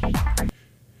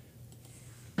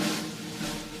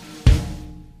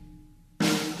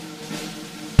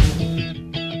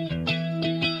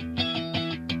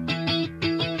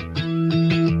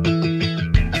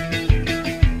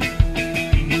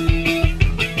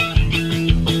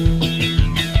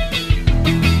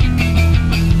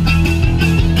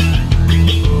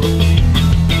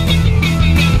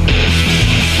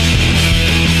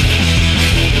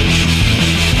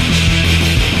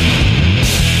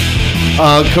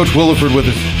 Coach Williford with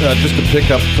us, just to pick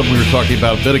up something we were talking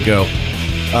about a bit ago.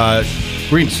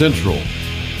 Green Central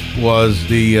was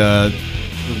I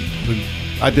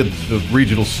did the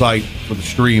regional site for the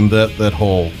stream, that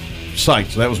whole site.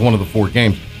 So that was one of the 4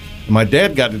 games. And my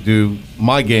dad got to do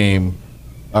my game,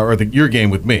 your game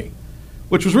with me,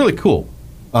 which was really cool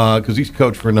because he's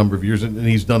coached for a number of years and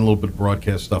he's done a little bit of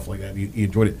broadcast stuff like that. He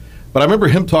enjoyed it. But I remember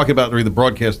him talking about during the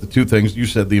broadcast the 2 things. You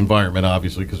said the environment,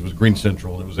 obviously, because it was Green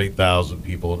Central, and it was 8,000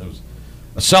 people, and it was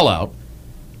a sellout.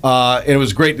 And it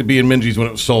was great to be in Minges when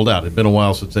it was sold out. It had been a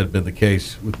while since that had been the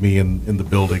case with me in the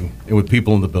building and with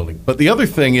people in the building. But the other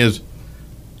thing is,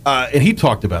 and he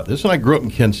talked about this, and I grew up in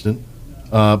Kinston.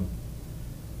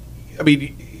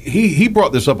 He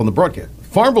brought this up on the broadcast.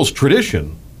 Farmville's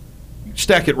tradition,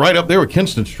 stack it right up there with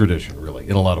Kinston's tradition, really,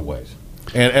 in a lot of ways.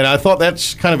 And I thought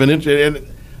that's kind of an interesting.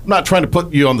 I'm not trying to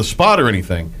put you on the spot or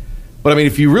anything, but I mean,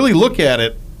 if you really look at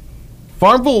it,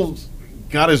 Farmville's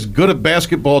got as good a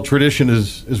basketball tradition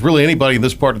as really anybody in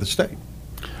this part of the state.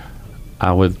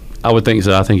 I would think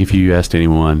so. I think if you asked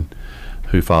anyone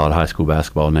who followed high school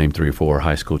basketball, name 3 or 4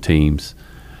 high school teams,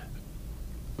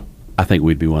 I think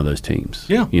we'd be one of those teams.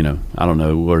 Yeah. You know, I don't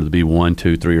know whether to be 1,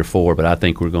 2, 3, or 4, but I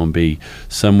think we're going to be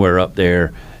somewhere up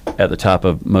there at the top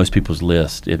of most people's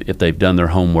list if they've done their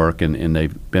homework and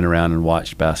they've been around and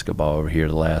watched basketball over here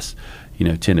the last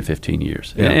 10 to 15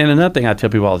 years. Yeah. And another thing I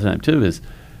tell people all the time too is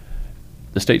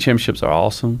the state championships are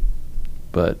awesome,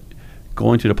 but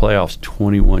going to the playoffs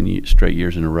 21 straight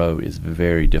years in a row is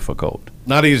very difficult.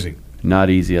 Not easy.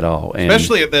 Not easy at all. And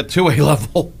especially at that 2A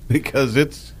level because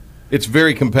it's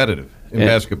very competitive in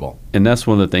basketball. And that's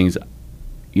one of the things.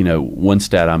 One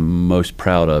stat I'm most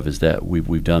proud of is that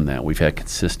we've done that. We've had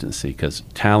consistency because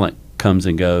talent comes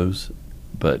and goes,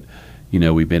 but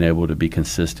we've been able to be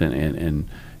consistent and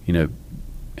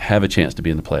have a chance to be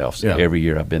in the playoffs every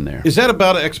year I've been there. Is that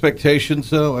about expectations,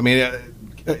 though? I mean,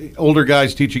 older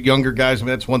guys teaching younger guys. I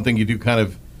mean, that's one thing you do kind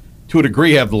of, to a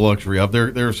degree, have the luxury of.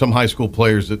 There are some high school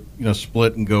players that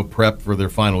split and go prep for their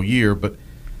final year, but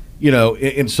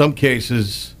in some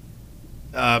cases.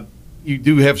 You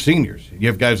do have seniors. You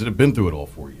have guys that have been through it all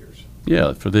 4 years.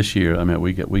 Yeah, for this year, I mean,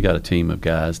 we got a team of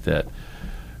guys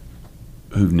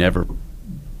who've never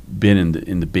been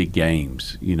in the big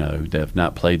games, that have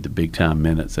not played the big time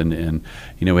minutes, and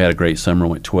we had a great summer,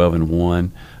 went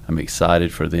 12-1. I'm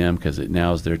excited for them because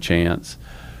now is their chance.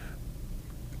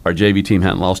 Our JV team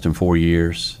hadn't lost in 4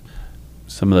 years.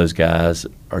 Some of those guys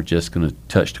are just going to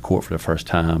touch the court for the first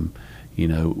time,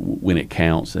 when it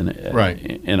counts in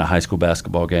a high school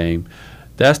basketball game.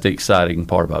 That's the exciting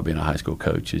part about being a high school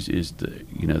coach is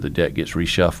the deck gets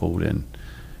reshuffled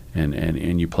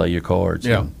and you play your cards.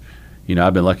 Yeah. And,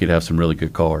 I've been lucky to have some really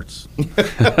good cards.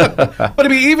 But I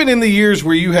mean, even in the years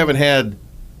where you haven't had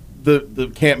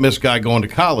the can't miss guy going to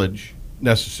college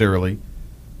necessarily,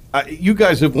 you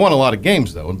guys have won a lot of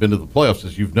games though and been to the playoffs,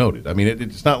 as you've noted. I mean,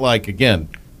 it's not like, again,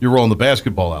 you're rolling the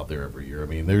basketball out there every year. I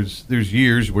mean, there's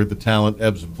years where the talent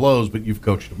ebbs and flows, but you've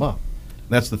coached them up. And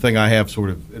that's the thing I have sort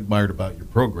of admired about your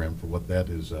program for what that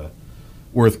is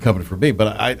worth coming from me.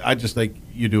 But I just think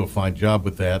you do a fine job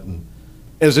with that. And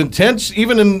as intense,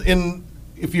 even in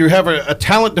if you have a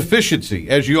talent deficiency,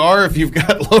 as you are if you've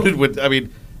got loaded with, I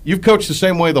mean, you've coached the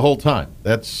same way the whole time.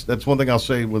 That's one thing I'll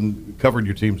say when covering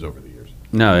your teams over the years.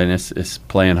 No, and it's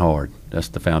playing hard. That's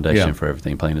the foundation for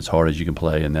everything. Playing as hard as you can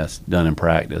play, and that's done in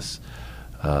practice.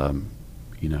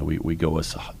 We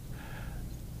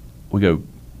go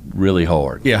really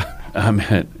hard. Yeah. I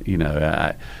mean,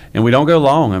 and we don't go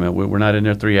long. I mean, we're not in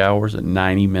there 3 hours at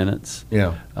 90 minutes.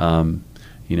 Yeah.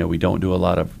 We don't do a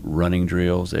lot of running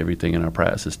drills. Everything in our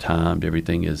practice is timed.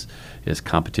 Everything is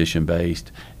competition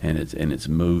based, and it's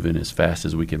moving as fast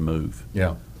as we can move.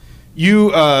 Yeah.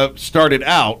 You started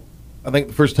out. I think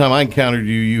the first time I encountered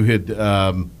you, you had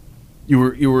you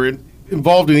were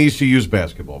involved in ECU's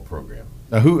basketball program.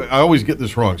 Now, I always get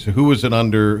this wrong. So, who was it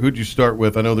under? Who'd you start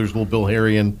with? I know there's a little Bill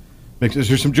Harrian mix. Is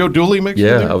there some Joe Dooley mix?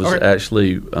 Yeah, in there? I was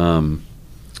actually.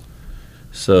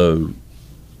 So,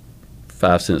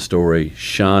 5 cent story.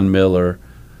 Sean Miller,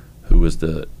 who was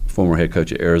the former head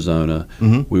coach at Arizona,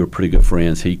 we were pretty good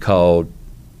friends. He called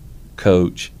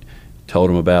Coach, told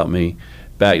him about me.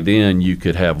 Back then, you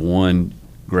could have one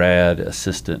grad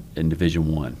assistant in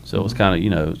Division I. So it was kind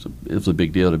of, it was a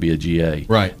big deal to be a GA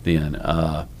then.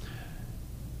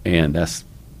 And that's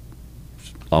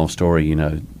long story,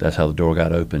 that's how the door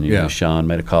got open. Sean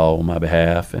made a call on my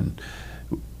behalf, and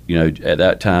at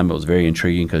that time it was very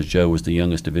intriguing because Joe was the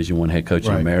youngest Division I head coach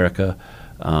in America,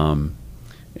 and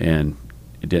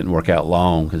it didn't work out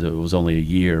long because it was only a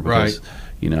year. Because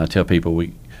I tell people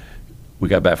we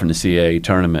got back from the CAA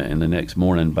tournament, and the next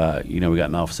morning by we got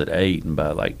in office at 8, and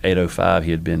by like 8:05 he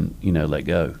had been let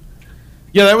go.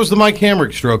 Yeah, that was the Mike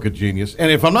Hamrick stroke of genius.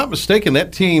 And if I'm not mistaken,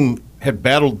 that team had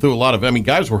battled through a lot of. I mean,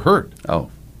 guys were hurt.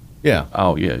 Oh, yeah.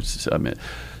 Oh, yeah. I mean,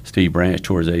 Steve Branch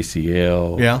tore his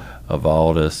ACL. Yeah.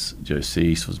 Avaldis, Joe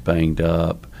Cease was banged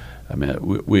up. I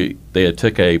mean, they had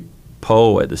took a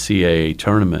poll at the CAA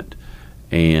tournament,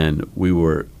 and we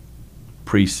were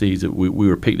preseason. We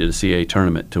were picked at the CAA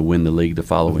tournament to win the league the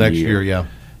following next year. Yeah.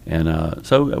 And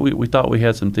so we thought we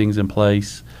had some things in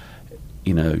place.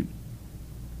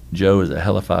 Joe is a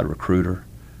hellified recruiter.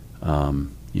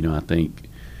 I think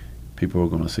people are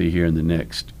going to see here in the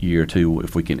next year or two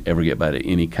if we can ever get back to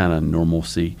any kind of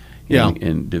normalcy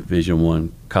in Division I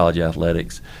college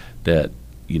athletics, that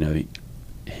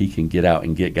he can get out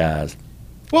and get guys.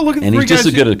 Well, look at and the he's just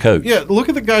as good a coach. Yeah, look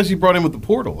at the guys he brought in with the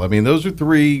portal. I mean, those are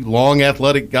 3 long,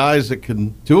 athletic guys that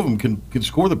two of them can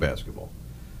score the basketball.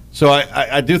 So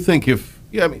I do think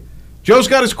Joe's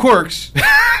got his quirks.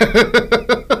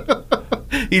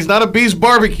 He's not a Bee's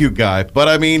Barbecue guy, but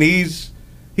I mean, he's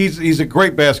a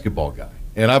great basketball guy,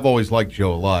 and I've always liked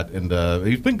Joe a lot. And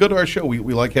he's been good to our show.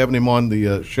 We like having him on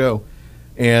the show,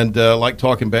 and like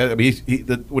talking bad. I mean,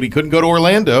 when he couldn't go to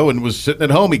Orlando and was sitting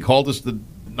at home, he called us the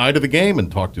night of the game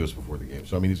and talked to us before the game.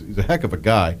 So I mean, he's a heck of a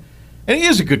guy, and he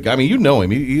is a good guy. I mean, you know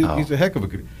him. He's a heck of a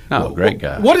good. Great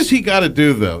guy. What does he got to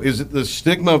do though? Is it the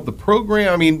stigma of the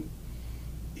program? I mean,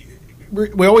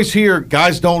 we always hear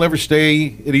guys don't ever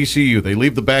stay at ECU. They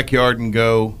leave the backyard and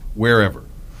go wherever.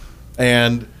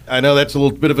 And I know that's a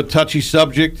little bit of a touchy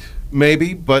subject,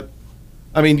 maybe, but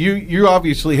I mean, you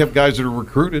obviously have guys that are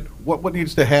recruited. What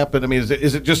needs to happen? I mean, is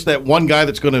it just that one guy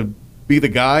that's going to be the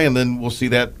guy, and then we'll see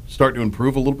that start to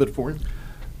improve a little bit for him?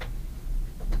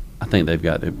 I think they've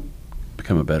got to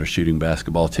become a better shooting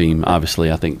basketball team. Obviously,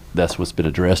 I think that's what's been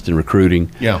addressed in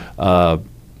recruiting. Yeah.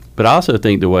 But I also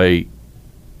think the way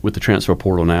with the transfer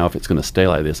portal now, if it's going to stay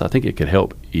like this, I think it could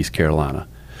help East Carolina.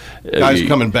 Guys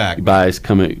coming back.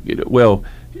 Well,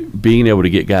 being able to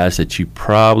get guys that you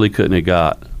probably couldn't have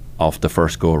got off the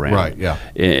first go-around. Right, yeah.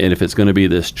 And if it's going to be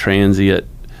this transient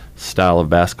style of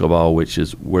basketball, which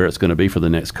is where it's going to be for the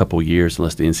next couple of years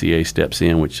unless the NCAA steps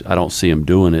in, which I don't see them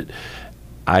doing it,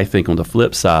 I think on the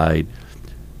flip side,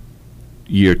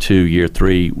 year 2, year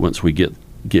 3, once we get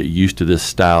used to this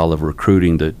style of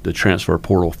recruiting, the transfer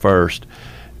portal first,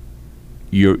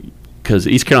 because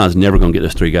East Carolina's never going to get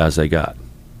those 3 guys they got.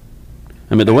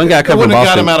 I mean, the one guy coming from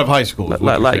Boston, got him out of high school,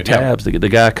 like Tabs, the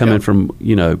guy coming from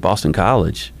Boston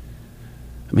College.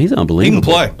 I mean, he's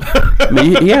unbelievable. He can play. I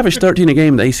mean, he averaged 13 a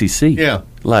game in the ACC. Yeah.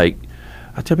 Like,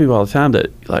 I tell people all the time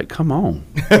that, like, come on.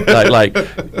 like,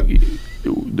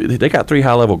 they got 3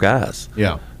 high-level guys.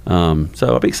 Yeah.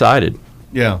 So I'm excited.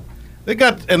 Yeah. They're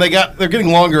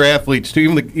getting longer athletes,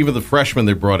 too. Even the freshmen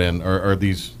they brought in are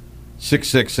these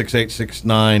 6'6", 6'8",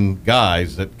 6'9"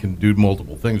 guys that can do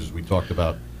multiple things, as we talked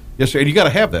about yesterday. And you got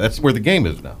to have that. That's where the game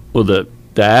is now. Well, the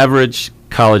average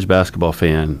college basketball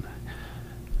fan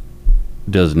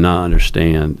does not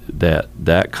understand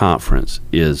that conference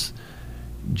is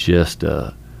just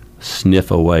a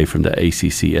sniff away from the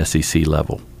ACC, SEC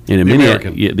level. And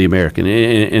the American.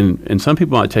 And some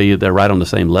people might tell you they're right on the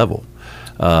same level.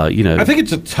 I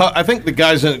think I think the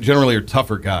guys in it generally are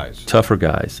tougher guys. Tougher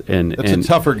guys, and it's a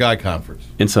tougher guy conference.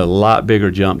 It's a lot bigger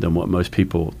jump than what most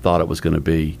people thought it was going to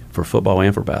be for football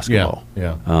and for basketball.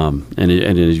 Yeah. And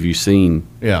as you've seen,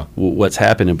 what's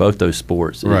happened in both those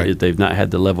sports, right. They've not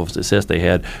had the level of success they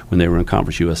had when they were in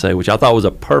Conference USA, which I thought was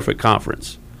a perfect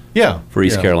conference. Yeah. For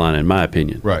East Carolina, in my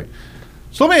opinion. Right.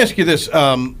 So let me ask you this: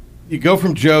 you go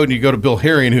from Joe and you go to Bill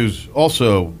Harrion, who's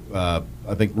also.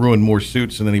 I think ruined more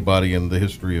suits than anybody in the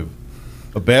history of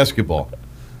basketball.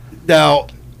 Now,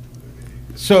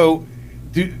 so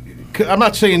I'm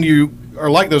not saying you are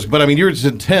like those, but I mean you're as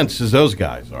intense as those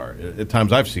guys are. At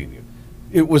times I've seen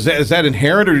you. Is that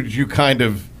inherent, or did you kind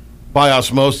of by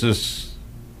osmosis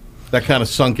that kind of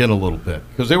sunk in a little bit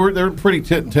because they were pretty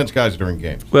intense guys during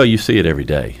games? Well, you see it every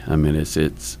day. I mean, it's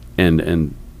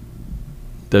and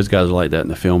those guys are like that in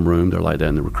the film room. They're like that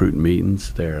in the recruiting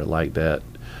meetings. They're like that.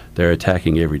 They're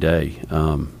attacking every day.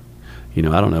 I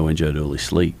don't know when Joe Dooley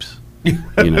sleeps. Bill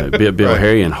Right.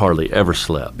 Harrion hardly ever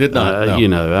slept. Did not.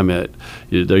 No. I mean,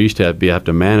 there used to have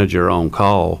to manager on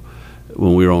call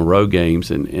when we were on road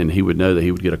games, and he would know that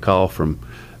he would get a call from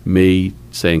me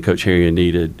saying Coach Harrion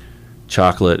needed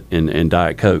chocolate and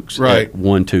Diet Cokes at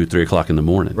 1, 2, 3 o'clock in the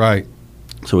morning. Right.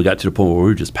 So we got to the point where we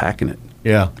were just packing it.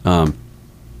 Yeah.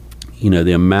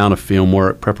 The amount of film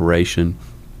work, preparation.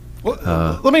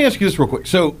 Well, let me ask you this real quick.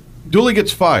 So Dooley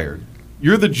gets fired.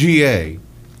 You're the GA.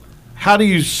 How are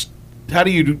you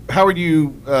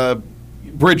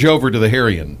bridge over to the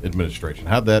Harrion administration?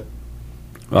 How'd that?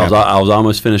 Well, I was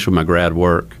almost finished with my grad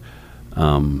work.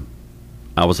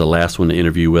 I was the last one to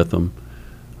interview with them.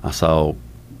 I saw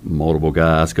multiple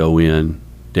guys go in.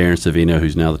 Darren Savino,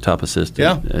 who's now the top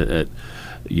assistant at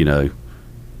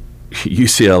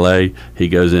UCLA, he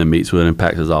goes in, meets with him,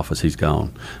 packs his office, he's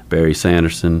gone. Barry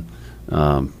Sanderson,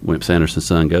 Wimp Sanderson's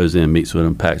son, goes in, meets with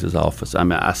him, packs his office. I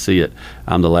mean, I see it.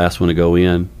 I'm the last one to go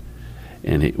in,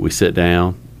 and we sit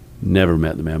down. Never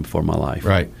met the man before in my life.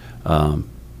 Right.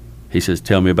 He says,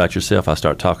 "Tell me about yourself." I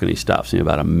start talking. He stops me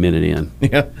about a minute in.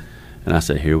 Yeah. And I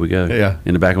said, "Here we go." Yeah.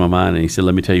 In the back of my mind, and he said,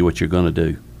 "Let me tell you what you're going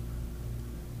to do."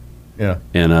 Yeah.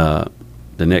 And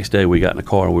the next day we got in the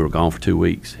car and we were gone for 2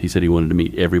 weeks. He said he wanted to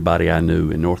meet everybody I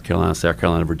knew in North Carolina, South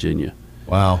Carolina, Virginia.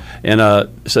 Wow. And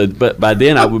but by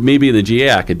then, me being the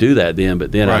GA, I could do that then.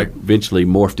 But then I eventually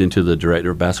morphed into the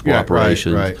director of basketball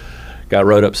operations. Right. Got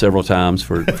wrote up several times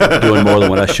for doing more than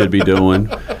what I should be doing.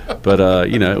 But,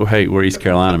 hey, we're East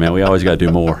Carolina, man. We always got to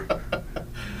do more.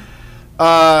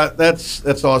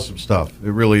 That's awesome stuff.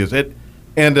 It really is.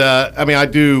 And I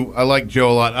like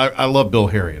Joe a lot. I love Bill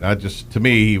Harrion. To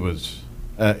me, he was.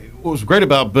 What was great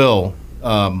about Bill,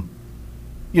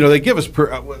 they give us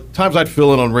times I'd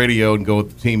fill in on radio and go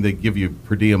with the team. They'd give you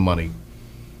per diem money.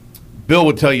 Bill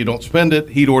would tell you don't spend it.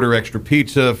 He'd order extra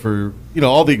pizza for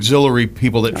all the auxiliary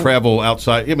people that travel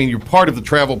outside. I mean, you're part of the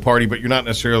travel party, but you're not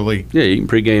necessarily. Yeah, eating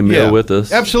pregame meal with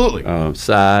us. Absolutely.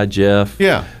 Cy, Jeff.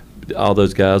 Yeah. All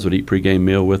those guys would eat pregame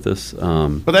meal with us.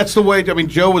 But that's the way. I mean,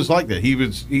 Joe was like that.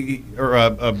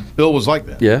 Bill was like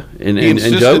that. Yeah, and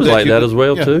Joe was like that as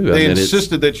well too. They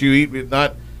insisted that you eat,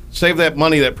 not save that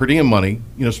money, that per diem money.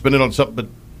 Spend it on something. But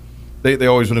they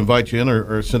always would invite you in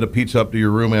or send a pizza up to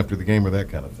your room after the game or that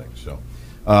kind of thing. So,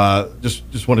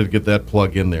 just wanted to get that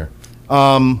plug in there.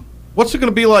 What's it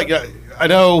going to be like? I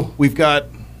know we've got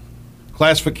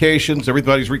classifications.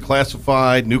 Everybody's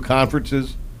reclassified. New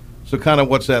conferences. So kind of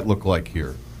what's that look like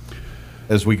here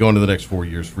as we go into the next 4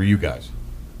 years for you guys?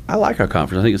 I like our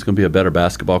conference. I think it's going to be a better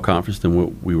basketball conference than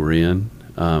what we were in,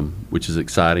 which is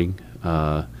exciting.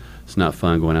 It's not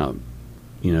fun going out,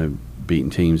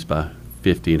 beating teams by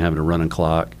 50 and having a running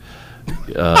clock.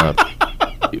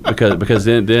 Because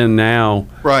then now,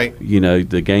 right?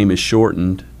 The game is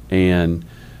shortened and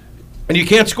And you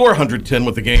can't score 110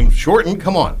 with the game shortened.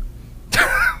 Come on.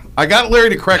 I got Larry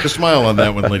to crack a smile on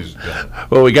that one, ladies and gentlemen.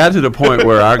 Well, we got to the point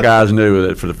where our guys knew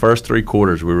that for the first 3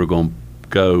 quarters we were going to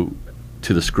go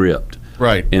to the script.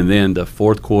 Right. And then the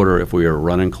fourth quarter, if we were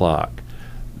running clock,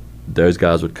 those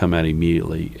guys would come out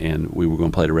immediately, and we were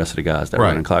going to play the rest of the guys that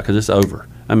running clock because it's over.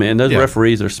 I mean, and those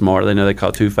referees are smart. They know they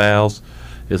caught 2 fouls.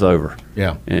 It's over.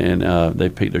 Yeah. And they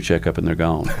pick their check up and they're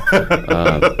gone.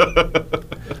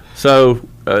 So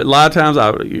a lot of times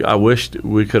I wished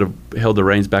we could have held the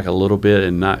reins back a little bit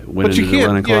and not went into the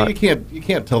running clock. You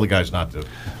can't tell the guys not to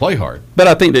play hard. But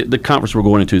I think that the conference we're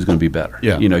going into is going to be better.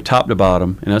 Yeah. You know, top to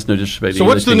bottom, and that's no disrespect. So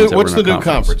what's the new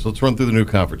conference? Let's run through the new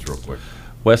conference real quick.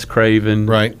 West Craven,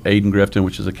 right? Ayden-Grifton,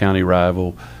 which is a county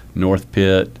rival, North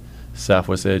Pitt,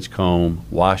 Southwest Edgecombe,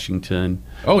 Washington.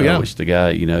 Oh yeah, which the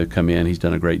guy come in. He's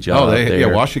done a great job.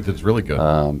 There. Washington's really good.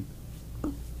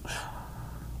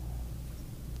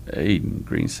 Ayden,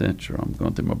 Green Central. I'm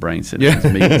going through my brain sitting in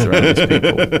these meetings around these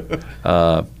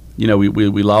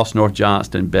people. We lost North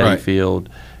Johnston, Bettyfield,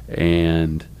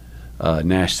 and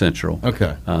Nash Central.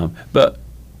 Okay, but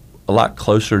a lot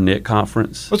closer knit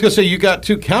conference. I was going to say you got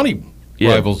 2 county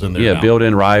rivals in there. Yeah, now.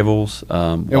 Built-in rivals.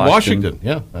 And Washington.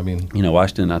 Yeah, I mean,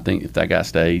 Washington. I think if that guy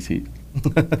stays, he's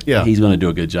going to do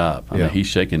a good job. I mean, he's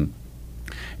shaking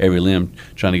every limb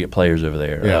trying to get players over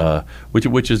there,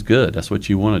 which is good. That's what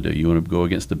you want to do. You want to go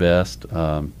against the best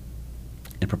and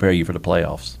prepare you for the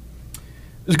playoffs.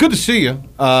 It's good to see you.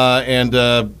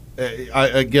 I've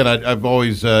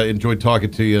always enjoyed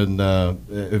talking to you,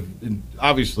 and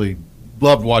obviously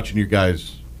loved watching you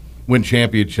guys win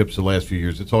championships the last few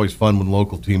years. It's always fun when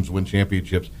local teams win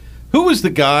championships. Who was the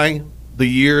guy the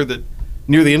year that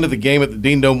near the end of the game at the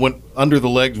Dean Dome went under the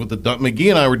legs with the dunk? McGee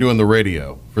and I were doing the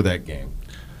radio for that game.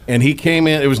 And he came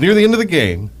in. It was near the end of the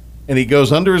game, and he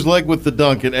goes under his leg with the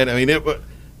dunk. And I mean,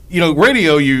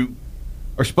 radio. You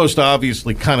are supposed to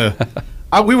obviously kind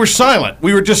of. We were silent.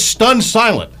 We were just stunned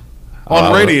silent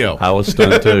on radio. I was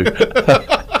stunned too.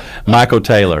 Michael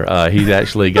Taylor. He's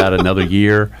actually got another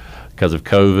year because of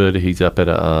COVID. He's up at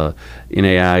a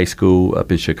NAIA school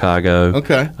up in Chicago.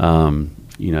 Okay.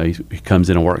 He comes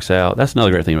in and works out. That's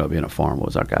another great thing about being a farmer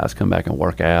was our guys come back and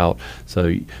work out. So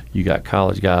you got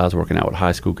college guys working out with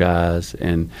high school guys,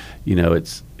 and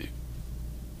it's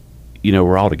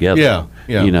we're all together.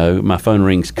 Yeah. My phone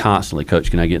rings constantly.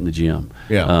 Coach, can I get in the gym?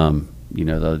 Yeah.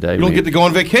 The other day you don't get to go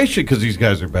on vacation because these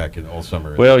guys are back in all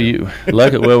summer. Well,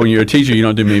 when you're a teacher, you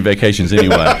don't do many vacations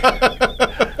anyway.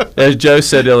 As Joe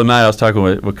said the other night, I was talking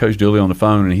with Coach Dooley on the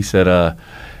phone, and he said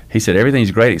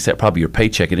everything's great except probably your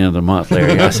paycheck at the end of the month,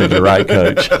 Larry. I said, you're right,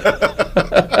 Coach.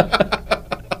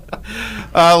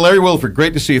 Larry Williford,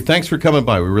 great to see you. Thanks for coming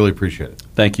by. We really appreciate it.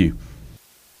 Thank you.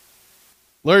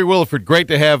 Larry Williford, great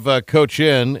to have Coach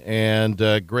in, and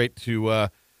great to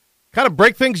kind of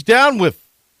break things down with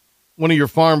one of your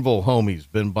Farmville homies,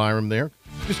 Ben Byram there.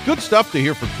 Just good stuff to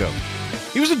hear from Coach.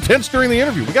 He was intense during the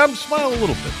interview. We got him to smile a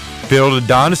little bit. Build a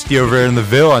dynasty over there in the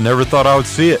Ville. I never thought I would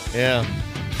see it. Yeah.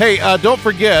 Hey, don't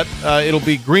forget, it'll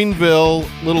be Greenville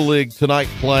Little League tonight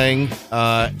playing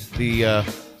the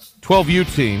 12U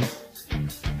team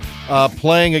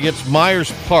playing against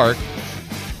Myers Park.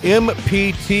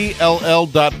 MPTLL.org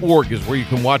is where you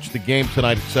can watch the game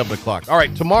tonight at 7 o'clock. All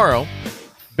right, tomorrow,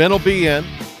 Ben will be in.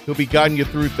 He'll be guiding you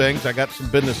through things. I got some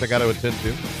business I got to attend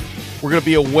to. We're going to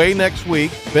be away next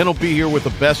week. Ben will be here with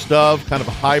a best of, kind of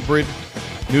a hybrid,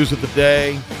 news of the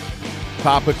day,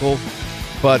 topical,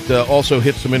 but also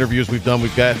hit some interviews we've done.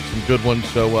 We've got some good ones,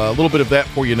 so a little bit of that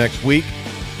for you next week.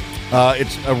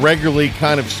 It's a regularly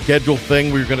kind of scheduled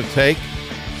thing we're going to take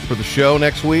for the show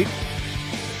next week.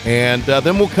 And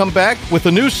then we'll come back with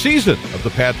a new season of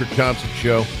the Patrick Johnson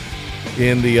Show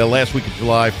in the last week of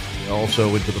July,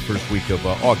 also into the first week of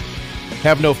August.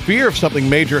 Have no fear if something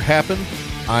major happens.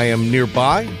 I am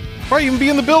nearby. Probably even be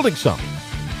in the building some.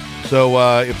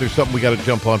 So if there's something we got to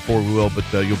jump on for, we will, but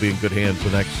you'll be in good hands the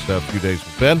next few days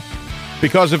with Ben.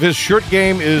 Because if his shirt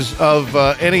game is of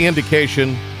any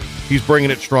indication, he's bringing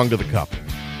it strong to the cup.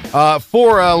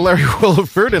 For Larry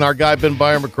Williford and our guy Ben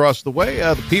Byram across the way,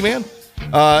 the P-Man,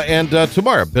 and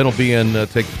tomorrow, Ben will be in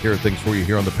taking care of things for you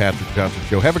here on the Patrick Johnson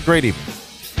Show. Have a great evening.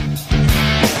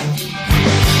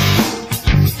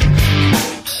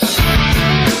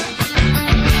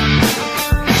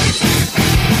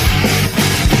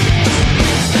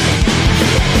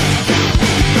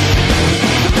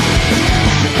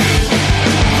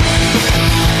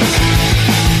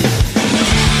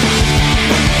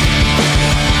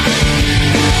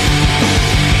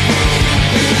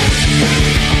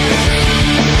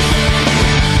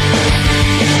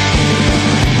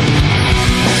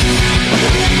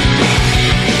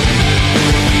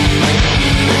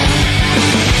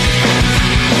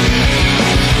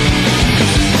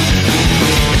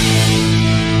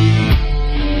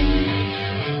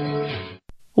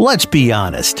 Let's be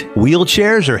honest.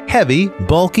 Wheelchairs are heavy,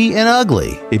 bulky, and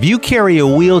ugly. If you carry a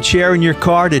wheelchair in your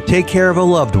car to take care of a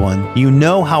loved one, you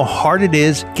know how hard it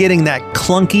is getting that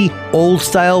clunky,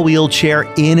 old-style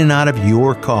wheelchair in and out of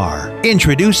your car.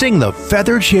 Introducing the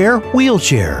Feather Chair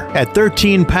Wheelchair. At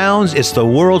 13 pounds, it's the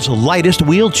world's lightest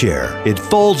wheelchair. It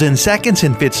folds in seconds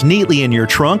and fits neatly in your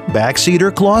trunk, backseat,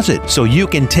 or closet, so you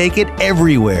can take it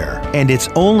everywhere. And it's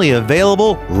only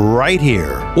available right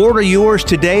here. Order yours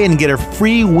today and get a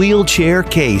free wheelchair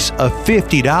case, a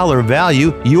 $50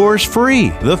 value, yours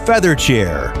free. The Feather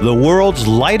Chair. The world's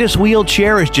lightest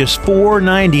wheelchair is just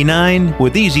 $4.99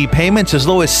 with easy payments as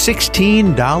low as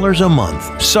 $16 a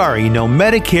month. Sorry, no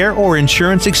Medicare or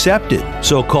insurance accepted.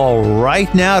 So call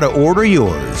right now to order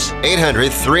yours.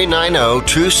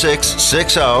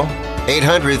 800-390-2660.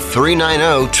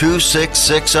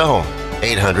 800-390-2660.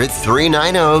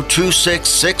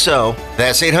 800-390-2660.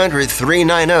 That's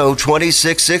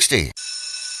 800-390-2660.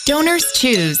 Donors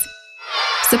Choose.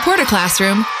 Support a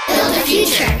classroom. Build a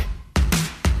future.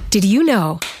 Did you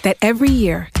know that every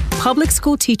year, public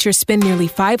school teachers spend nearly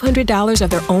 $500 of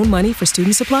their own money for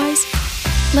student supplies?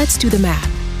 Let's do the math.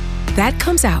 That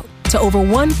comes out to over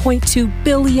 $1.2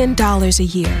 billion a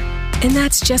year. And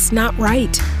that's just not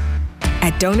right.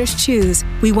 At Donors Choose,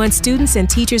 we want students and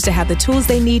teachers to have the tools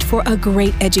they need for a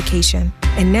great education.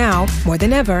 And now, more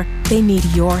than ever, they need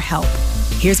your help.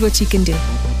 Here's what you can do.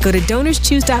 Go to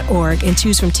DonorsChoose.org and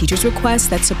choose from teachers' requests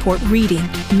that support reading,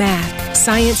 math,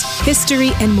 science,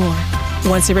 history, and more.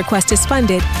 Once a request is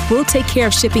funded, we'll take care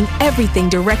of shipping everything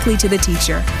directly to the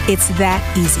teacher. It's that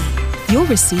easy. You'll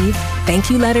receive thank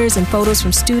you letters and photos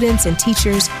from students and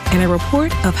teachers and a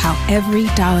report of how every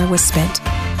dollar was spent.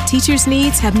 Teachers'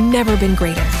 needs have never been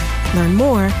greater. Learn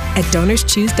more at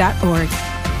DonorsChoose.org.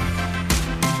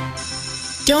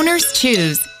 Donors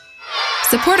Choose.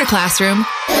 Support a classroom.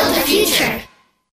 Build a future.